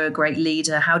manager, a great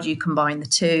leader. How do you combine the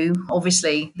two?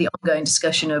 Obviously, the ongoing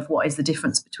discussion of what is the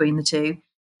difference between the two,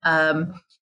 and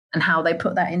how they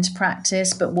put that into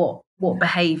practice. But what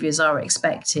behaviours are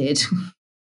expected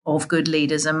of good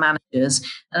leaders and managers,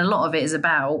 and a lot of it is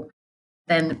about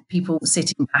then people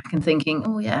sitting back and thinking,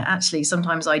 oh yeah, actually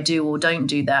sometimes I do or don't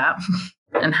do that,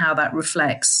 and how that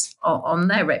reflects on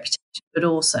their reputation, but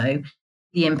also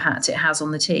the impact it has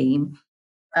on the team.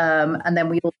 And then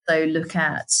we also look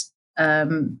at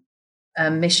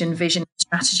mission, vision,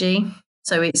 strategy.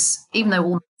 So it's, even though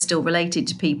all still related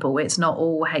to people, it's not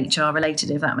all HR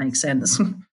related, if that makes sense.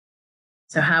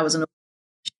 So how as an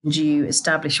organization do you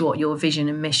establish what your vision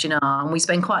and mission are? And we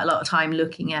spend quite a lot of time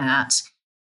looking at,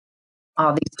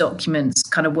 are these documents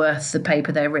kind of worth the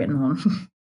paper they're written on? Does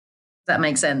that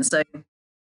make sense? So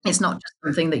it's not just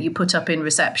something that you put up in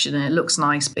reception and it looks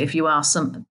nice, but if you ask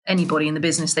anybody in the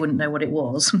business, they wouldn't know what it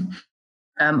was.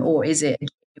 Or is it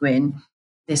genuine?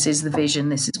 This is the vision.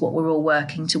 This is what we're all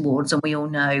working towards, and we all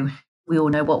know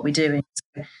what we're doing.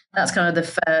 So that's kind of the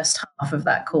first half of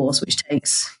that course, which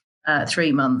takes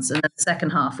 3 months, and then the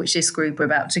second half, which this group are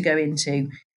about to go into,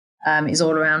 is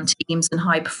all around teams and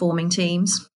high performing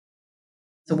teams.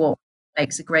 So what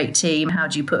makes a great team? How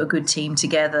do you put a good team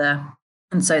together?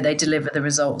 And so they deliver the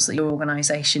results that your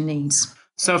organisation needs.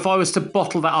 So if I was to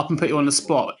bottle that up and put you on the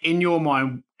spot, in your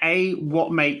mind, A,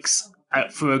 what makes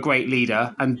for a great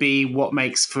leader, and B, what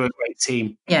makes for a great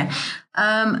team? Yeah.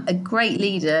 A great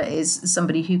leader is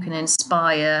somebody who can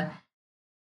inspire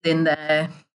in their,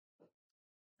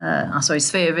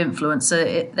 sphere of influence.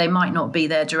 So they might not be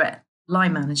their direct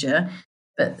line manager,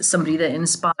 but somebody that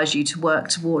inspires you to work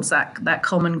towards that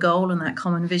common goal and that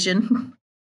common vision.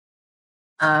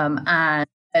 And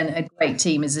a great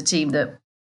team is a team that,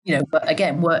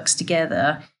 again, works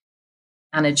together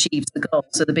and achieves the goal.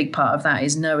 So the big part of that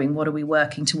is knowing what are we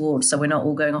working towards, so we're not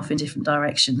all going off in different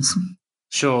directions.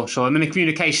 Sure. I mean, the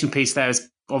communication piece there is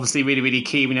obviously really, really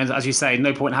key. I mean, as you say,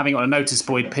 no point having it on a notice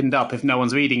board pinned up if no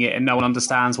one's reading it and no one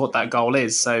understands what that goal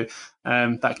is. So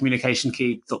that communication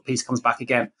piece comes back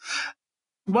again.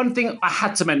 One thing I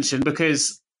had to mention,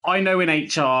 because I know in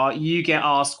HR, you get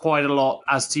asked quite a lot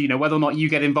as to, whether or not you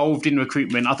get involved in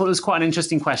recruitment. I thought it was quite an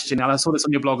interesting question, and I saw this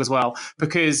on your blog as well,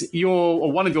 because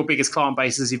one of your biggest client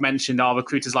bases you've mentioned are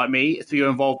recruiters like me through your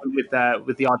involvement with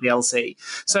the RDLC.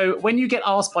 So when you get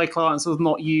asked by clients whether or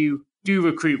not you do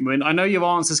recruitment, I know your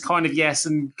answer is kind of yes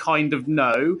and kind of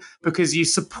no, because you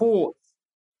support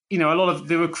a lot of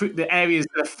the areas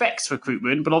that affects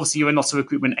recruitment, but obviously you're not a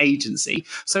recruitment agency.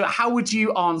 So how would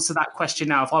you answer that question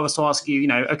now? If I was to ask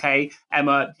you, okay,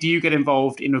 Emma, do you get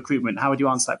involved in recruitment? How would you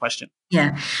answer that question?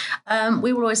 Yeah.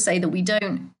 We will always say that we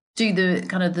don't do the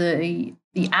kind of the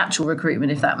actual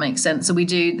recruitment, if that makes sense. So we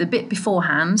do the bit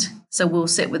beforehand. So we'll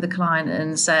sit with the client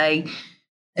and say,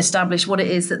 establish what it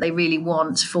is that they really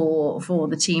want for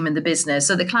the team and the business.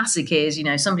 So the classic is,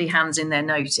 somebody hands in their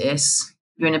notice,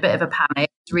 you're in a bit of a panic.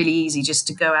 It's really easy just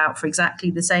to go out for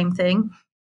exactly the same thing.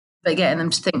 But getting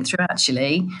them to think through,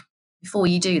 actually, before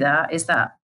you do that, is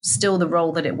that still the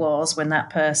role that it was when that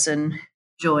person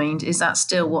joined? Is that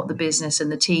still what the business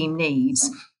and the team needs?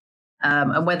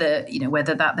 And whether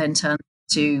that then turns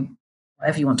to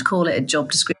whatever you want to call it, a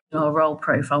job description or a role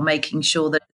profile, making sure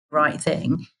that it's the right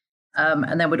thing.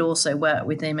 And then we'd also work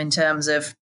with them in terms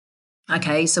of,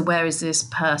 okay, so where is this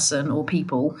person or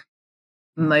people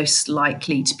most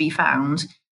likely to be found,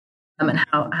 and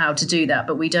how to do that.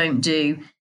 But we don't do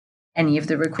any of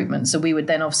the recruitment. So we would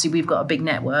then, obviously, we've got a big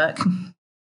network.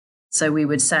 So we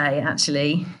would say,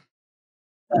 actually,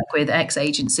 work with X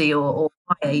agency or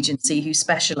Y agency who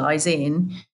specialise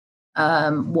in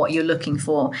what you're looking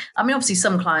for. I mean, obviously,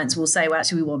 some clients will say, well,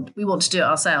 actually, we want to do it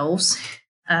ourselves,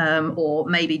 or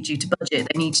maybe due to budget,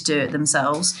 they need to do it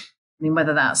themselves. I mean,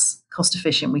 whether that's cost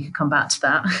efficient, we could come back to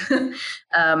that.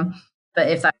 But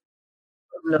if that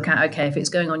look at, okay, if it's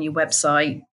going on your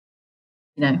website,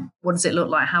 what does it look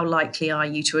like? How likely are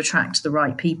you to attract the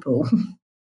right people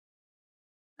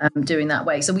doing that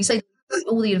way? So we say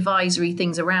all the advisory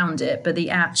things around it, but the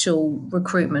actual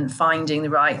recruitment, finding the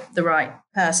right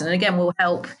person, and again, will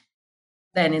help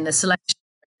then in the selection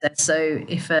process. So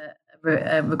if a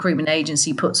recruitment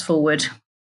agency puts forward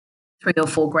 3 or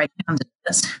 4 great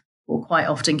candidates, will quite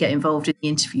often get involved in the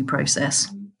interview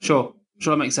process. Sure,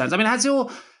 that makes sense. I mean,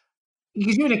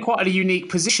 because you're in quite a unique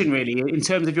position, really, in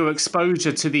terms of your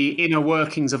exposure to the inner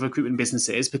workings of recruitment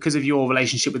businesses because of your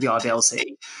relationship with the RDLC.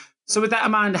 So with that,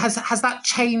 Amanda, has that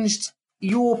changed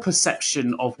your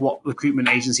perception of what recruitment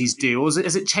agencies do, or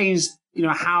has it changed,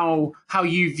 how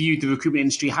you viewed the recruitment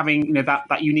industry, having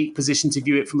that unique position to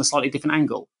view it from a slightly different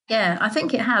angle? Yeah, I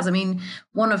think it has. I mean,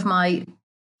 one of my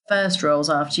first roles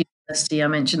after university, I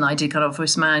mentioned that I did kind of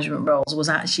office management roles, was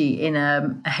actually in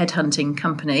a headhunting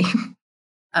company.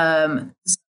 Baptism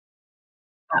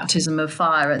of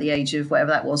fire at the age of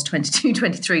whatever that was, 22,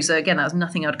 23. So again, that was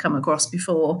nothing I'd come across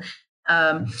before.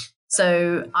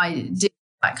 So I did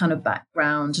that kind of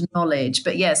background knowledge,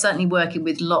 but yeah, certainly working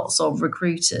with lots of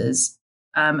recruiters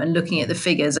and looking at the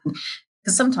figures. And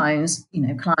because sometimes,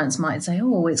 clients might say,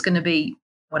 oh, it's going to be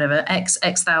whatever, X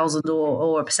thousand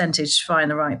or a percentage to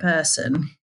find the right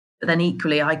person. But then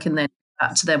equally, I can then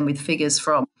back to them with figures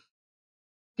from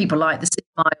people like the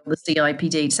CMI or the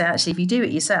CIPD to say, actually, if you do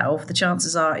it yourself, the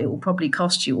chances are it will probably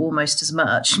cost you almost as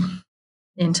much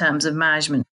in terms of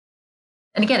management.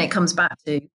 And again, it comes back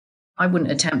to, I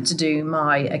wouldn't attempt to do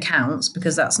my accounts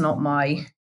because that's not my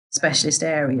specialist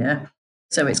area.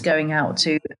 So it's going out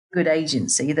to a good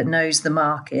agency that knows the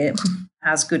market,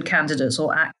 has good candidates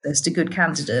or access to good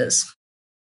candidates.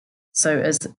 So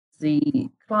as the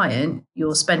client,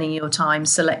 you're spending your time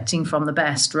selecting from the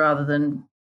best rather than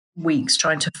weeks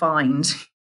trying to find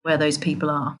where those people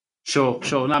are. Sure.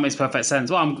 That makes perfect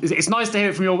sense. Well, it's nice to hear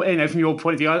it from your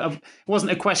point of view. It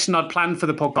wasn't a question I'd planned for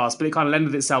the podcast, but it kind of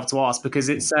lended itself to ask because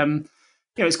it's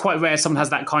it's quite rare someone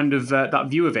has that kind of that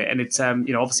view of it, and it's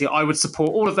obviously I would support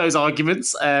all of those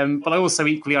arguments, but I also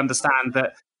equally understand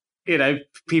that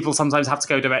people sometimes have to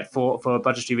go direct for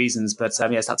budgetary reasons, but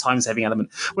it's that time-saving element.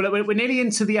 Well, we're nearly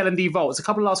into the L&D vault. It's a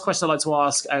couple of last questions I'd like to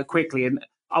ask quickly, and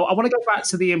I want to go back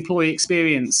to the employee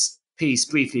experience piece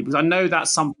briefly, because I know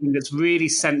that's something that's really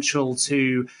central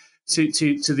to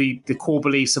the core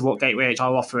beliefs of what Gateway HR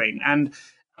are offering. And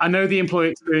I know the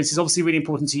employee experience is obviously really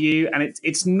important to you, and it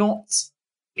isn't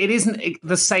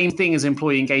the same thing as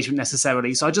employee engagement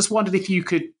necessarily. So I just wondered if you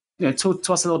could talk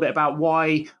to us a little bit about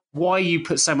why you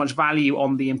put so much value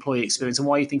on the employee experience and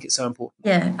why you think it's so important.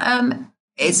 Yeah,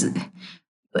 it's,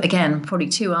 again, probably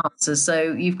 2 answers.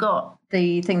 So you've got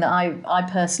the thing that I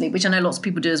personally, which I know lots of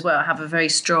people do as well, have a very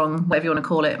strong, whatever you want to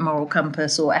call it, moral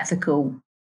compass or ethical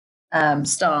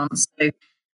stance. So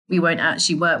we won't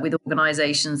actually work with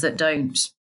organisations that don't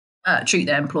treat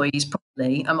their employees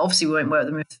properly. Obviously, we won't work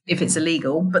with them if it's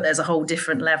illegal, but there's a whole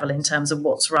different level in terms of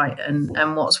what's right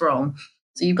and what's wrong.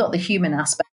 So you've got the human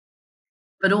aspect,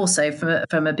 but also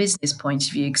from a business point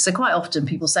of view. So quite often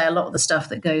people say a lot of the stuff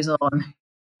that goes on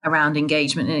around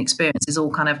engagement and experience is all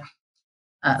kind of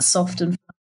soft and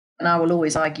fun. And I will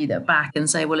always argue that back and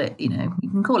say, well, you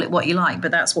can call it what you like, but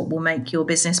that's what will make your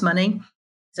business money.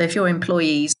 So if your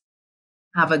employees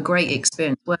have a great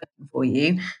experience working for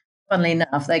you, funnily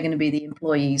enough, they're going to be the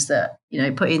employees that,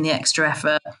 put in the extra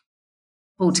effort,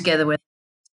 pull together with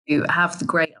you, have the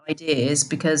great ideas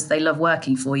because they love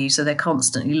working for you. So they're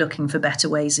constantly looking for better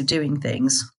ways of doing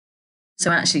things.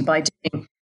 So actually by doing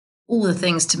all the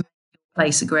things to make your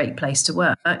place a great place to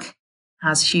work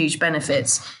has huge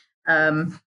benefits.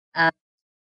 And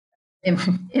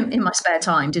in my spare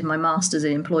time, did my master's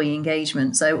in employee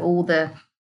engagement. So all the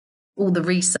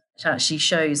research actually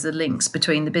shows the links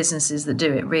between the businesses that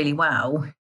do it really well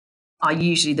are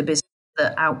usually the businesses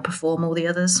that outperform all the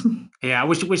others. Yeah,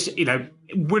 which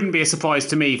wouldn't be a surprise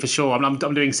to me for sure. I'm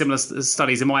doing similar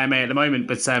studies in my MA at the moment,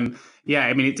 but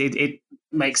it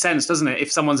makes sense, doesn't it?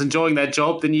 If someone's enjoying their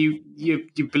job, then you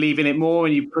believe in it more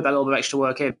and you put that little bit of extra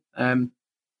work in.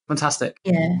 Fantastic.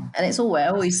 Yeah, and it's I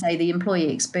always say the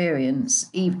employee experience,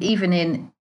 even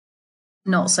in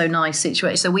not so nice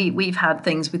situations. So we've had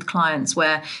things with clients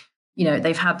where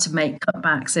they've had to make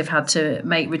cutbacks, they've had to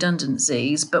make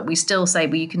redundancies, but we still say,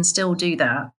 well, you can still do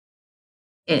that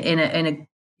in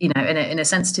a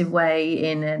sensitive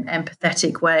way, in an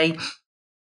empathetic way.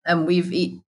 And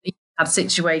we've had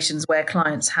situations where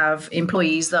clients have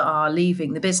employees that are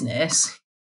leaving the business,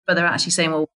 but they're actually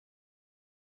saying, well,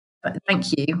 thank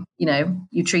you,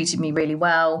 you treated me really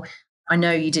well. I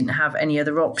know you didn't have any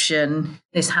other option.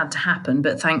 This had to happen,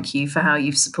 but thank you for how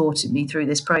you've supported me through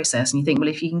this process. And you think, well,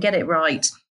 if you can get it right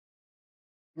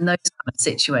in those kind of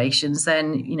situations,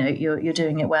 then, you're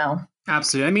doing it well.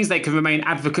 Absolutely. It means they can remain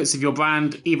advocates of your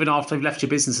brand even after they've left your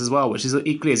business as well, which is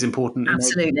equally as important.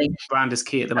 Absolutely. Brand is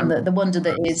key at the moment. And the wonder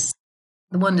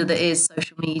that is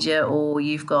social media, or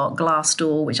you've got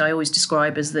Glassdoor, which I always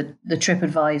describe as the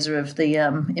TripAdvisor of the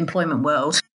employment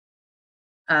world.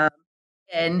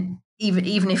 And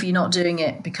even if you're not doing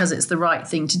it because it's the right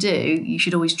thing to do, you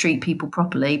should always treat people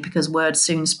properly, because word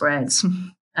soon spreads.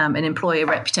 An employer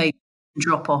reputation can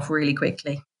drop off really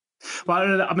quickly.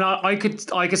 Well, I mean, I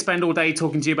could spend all day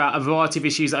talking to you about a variety of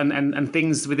issues and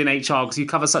things within HR, because you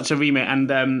cover such a remit,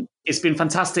 and it's been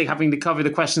fantastic having to cover the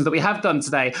questions that we have done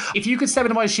today. If you could step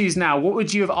into my shoes now, what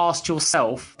would you have asked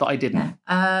yourself that I didn't?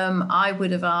 I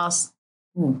would have asked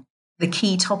the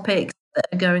key topics that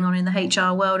are going on in the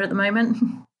HR world at the moment.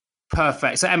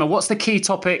 Perfect. So, Emma, what's the key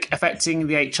topic affecting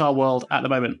the HR world at the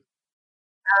moment?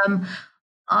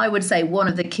 I would say one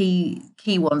of the key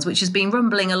ones, which has been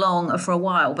rumbling along for a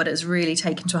while, but it's really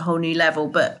taken to a whole new level,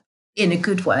 but in a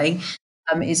good way,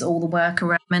 is all the work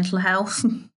around mental health.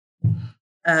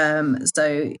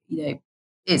 So,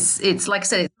 it's like I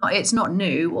said, it's not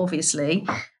new, obviously,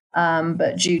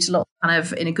 but due to lots of kind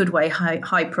of, in a good way,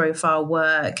 high profile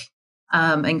work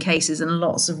and cases, and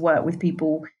lots of work with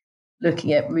people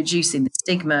looking at reducing the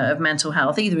stigma of mental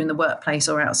health, either in the workplace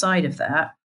or outside of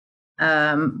that.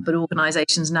 But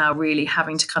organisations now really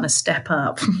having to kind of step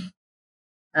up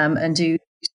and do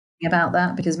something about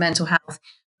that, because mental health,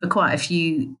 for quite a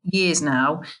few years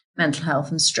now, mental health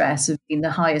and stress have been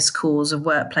the highest cause of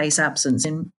workplace absence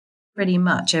in pretty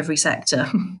much every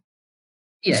sector.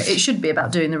 It should be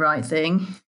about doing the right thing.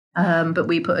 But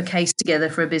we put a case together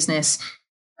for a business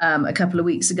a couple of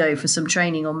weeks ago for some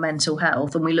training on mental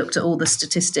health, and we looked at all the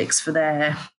statistics for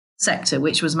their sector,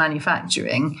 which was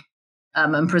manufacturing.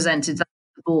 And presented that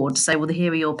to the board to say, well,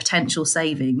 here are your potential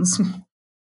savings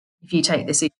if you take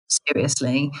this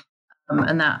seriously.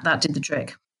 And that did the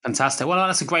trick. Fantastic. Well,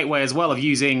 that's a great way as well of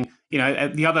using,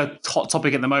 the other hot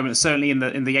topic at the moment, certainly in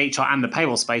the HR and the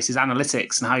payroll space, is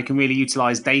analytics, and how you can really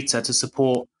utilize data to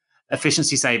support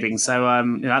efficiency savings. So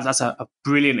that's a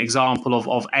brilliant example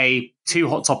of two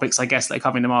hot topics, I guess, that are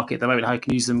covering the market at the moment, how you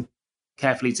can use them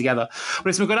carefully together.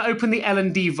 Well, so we're going to open the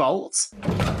L&D vault.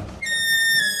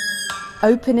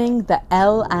 Opening the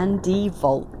L&D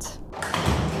vault.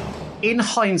 In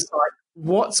hindsight,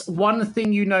 what's one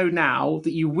thing you know now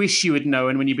that you wish you had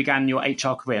known when you began your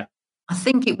HR career? I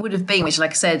think it would have been, which,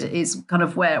 like I said, is kind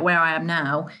of where I am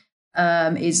now,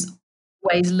 is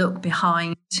always look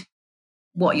behind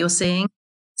what you're seeing.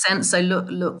 So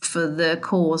look for the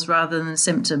cause rather than the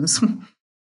symptoms. So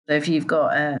if you've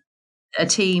got a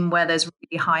team where there's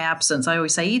really high absence, I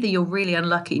always say either you're really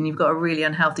unlucky and you've got a really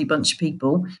unhealthy bunch of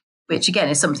people, which again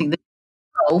is something that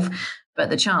you solve, but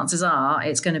the chances are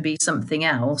it's going to be something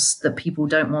else that people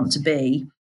don't want to be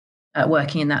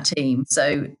working in that team.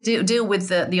 So deal with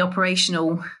the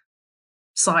operational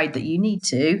side that you need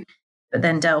to, but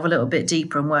then delve a little bit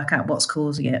deeper and work out what's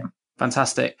causing it.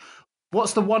 Fantastic.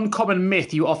 What's the one common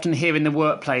myth you often hear in the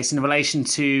workplace in relation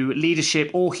to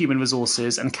leadership or human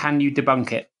resources, and can you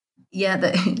debunk it? Yeah,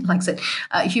 like I said,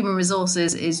 human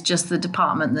resources is just the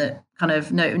department that kind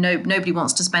of nobody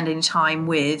wants to spend any time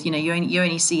with. You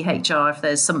only see HR if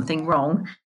there's something wrong.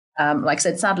 Like I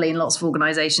said, sadly, in lots of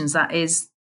organisations that is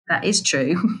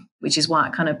true, which is why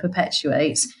it kind of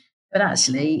perpetuates. But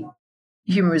actually,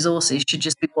 human resources should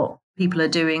just be what people are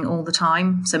doing all the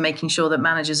time. So making sure that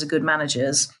managers are good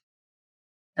managers,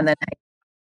 and then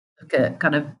look at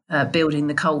kind of building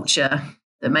the culture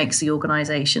that makes the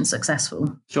organisation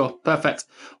successful. Sure, perfect.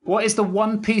 What is the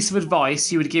one piece of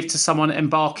advice you would give to someone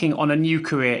embarking on a new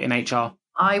career in HR?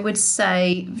 I would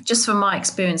say, just from my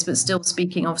experience, but still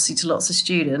speaking obviously to lots of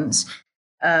students,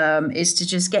 is to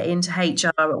just get into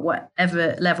HR at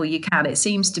whatever level you can. It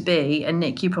seems to be, and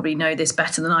Nick, you probably know this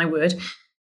better than I would,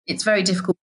 it's very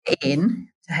difficult to get in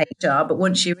to HR, but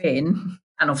once you're in,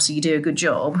 and obviously you do a good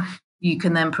job, you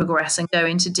can then progress and go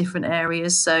into different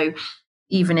areas. So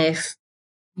even if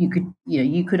you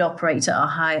could operate at a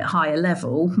higher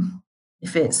level,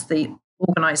 if it's the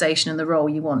organisation and the role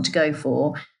you want to go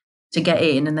for, to get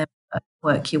in and then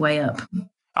work your way up.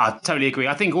 I totally agree.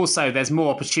 I think also there's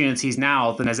more opportunities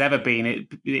now than there's ever been.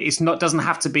 It's not doesn't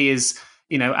have to be as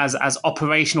as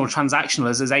operational, transactional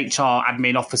as HR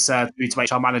admin officer through to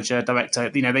HR manager, director.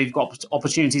 They've got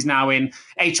opportunities now in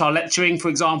HR lecturing, for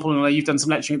example. And you've done some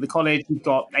lecturing at the college. You've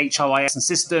got HRIS and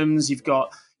systems. You've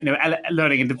got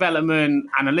learning and development,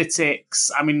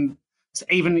 analytics. I mean,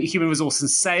 even human resource and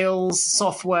sales,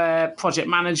 software, project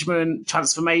management,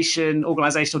 transformation,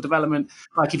 organizational development.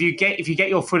 Like if you get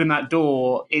your foot in that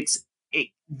door,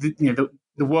 the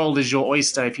world is your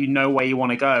oyster if you know where you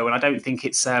want to go. And I don't think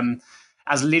it's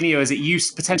as linear as it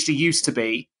potentially used to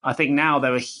be. I think now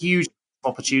there are huge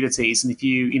opportunities, and if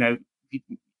you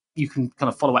can kind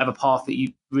of follow whatever path that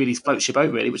you really floats your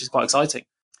boat, really, which is quite exciting.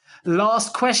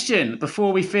 Last question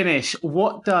before we finish: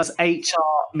 what does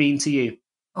HR mean to you?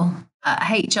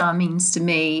 HR means to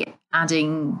me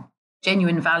adding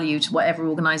genuine value to whatever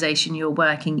organisation you're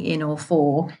working in or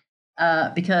for,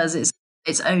 because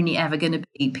it's only ever going to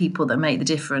be people that make the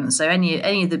difference. So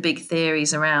any of the big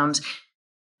theories around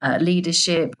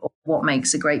leadership or what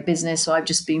makes a great business. So I've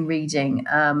just been reading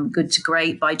Good to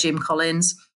Great by Jim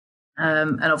Collins.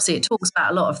 And obviously it talks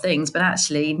about a lot of things, but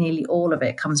actually nearly all of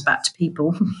it comes back to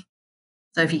people.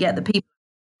 So if you get the people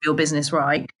of your business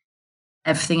right,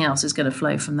 everything else is going to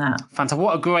flow from that. Fantastic.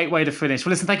 What a great way to finish.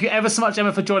 Well, listen, thank you ever so much,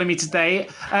 Emma, for joining me today.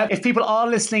 If people are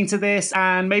listening to this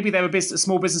and maybe they're a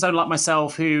small business owner like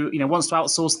myself who wants to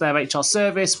outsource their HR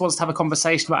service, wants to have a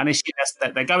conversation about an issue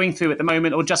that they're going through at the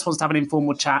moment, or just wants to have an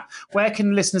informal chat, where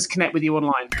can listeners connect with you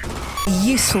online?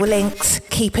 Useful links,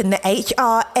 keeping the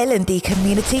HR L&D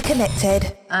community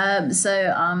connected.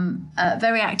 So I'm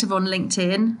very active on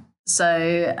LinkedIn.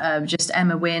 So just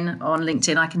Emma Wynne on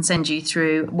LinkedIn. I can send you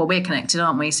through, well, we're connected,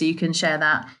 aren't we? So you can share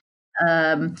that.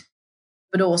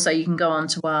 But also you can go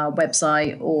onto our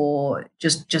website or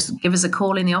just give us a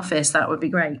call in the office. That would be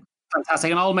great.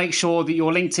 Fantastic. And I'll make sure that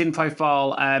your LinkedIn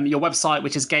profile, your website,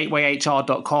 which is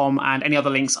gatewayhr.com, and any other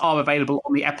links are available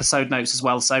on the episode notes as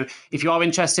well. So if you are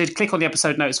interested, click on the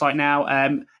episode notes right now.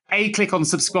 Click on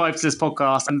subscribe to this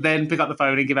podcast and then pick up the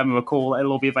phone and give Emma a call.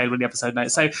 It'll all be available in the episode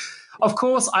notes. So, of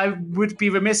course, I would be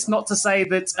remiss not to say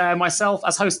that myself,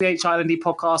 as host of the HR L&D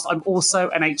podcast, I'm also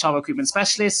an HR recruitment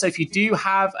specialist. So if you do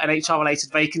have an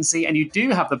HR-related vacancy and you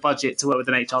do have the budget to work with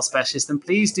an HR specialist, then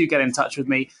please do get in touch with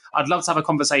me. I'd love to have a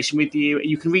conversation with you.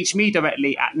 You can reach me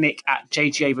directly at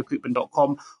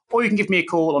nick@jgarecruitment.com, or you can give me a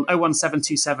call on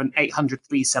 01727 800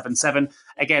 377.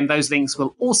 Again, those links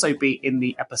will also be in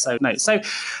the episode notes. So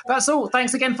that's all.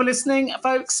 Thanks again for listening,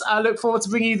 folks. I look forward to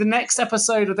bringing you the next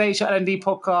episode of the HR L&D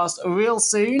podcast real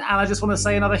soon. And I just want to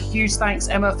say another huge thanks,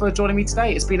 Emma, for joining me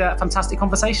today. It's been a fantastic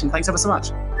conversation. Thanks ever so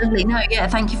much. Lovely. No, yeah,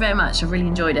 thank you very much. I've really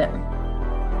enjoyed it.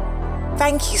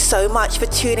 Thank you so much for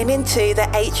tuning into the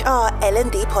HR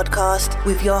L&D podcast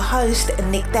with your host,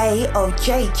 Nick Day of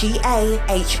JGA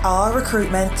HR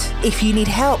Recruitment. If you need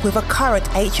help with a current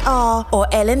HR or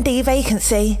L&D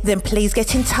vacancy, then please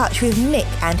get in touch with Nick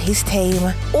and his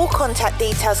team. All contact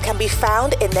details can be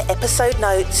found in the episode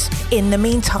notes. In the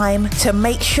meantime, to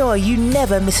make sure you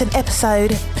never miss an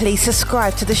episode, please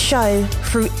subscribe to the show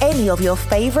through any of your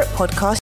favourite podcast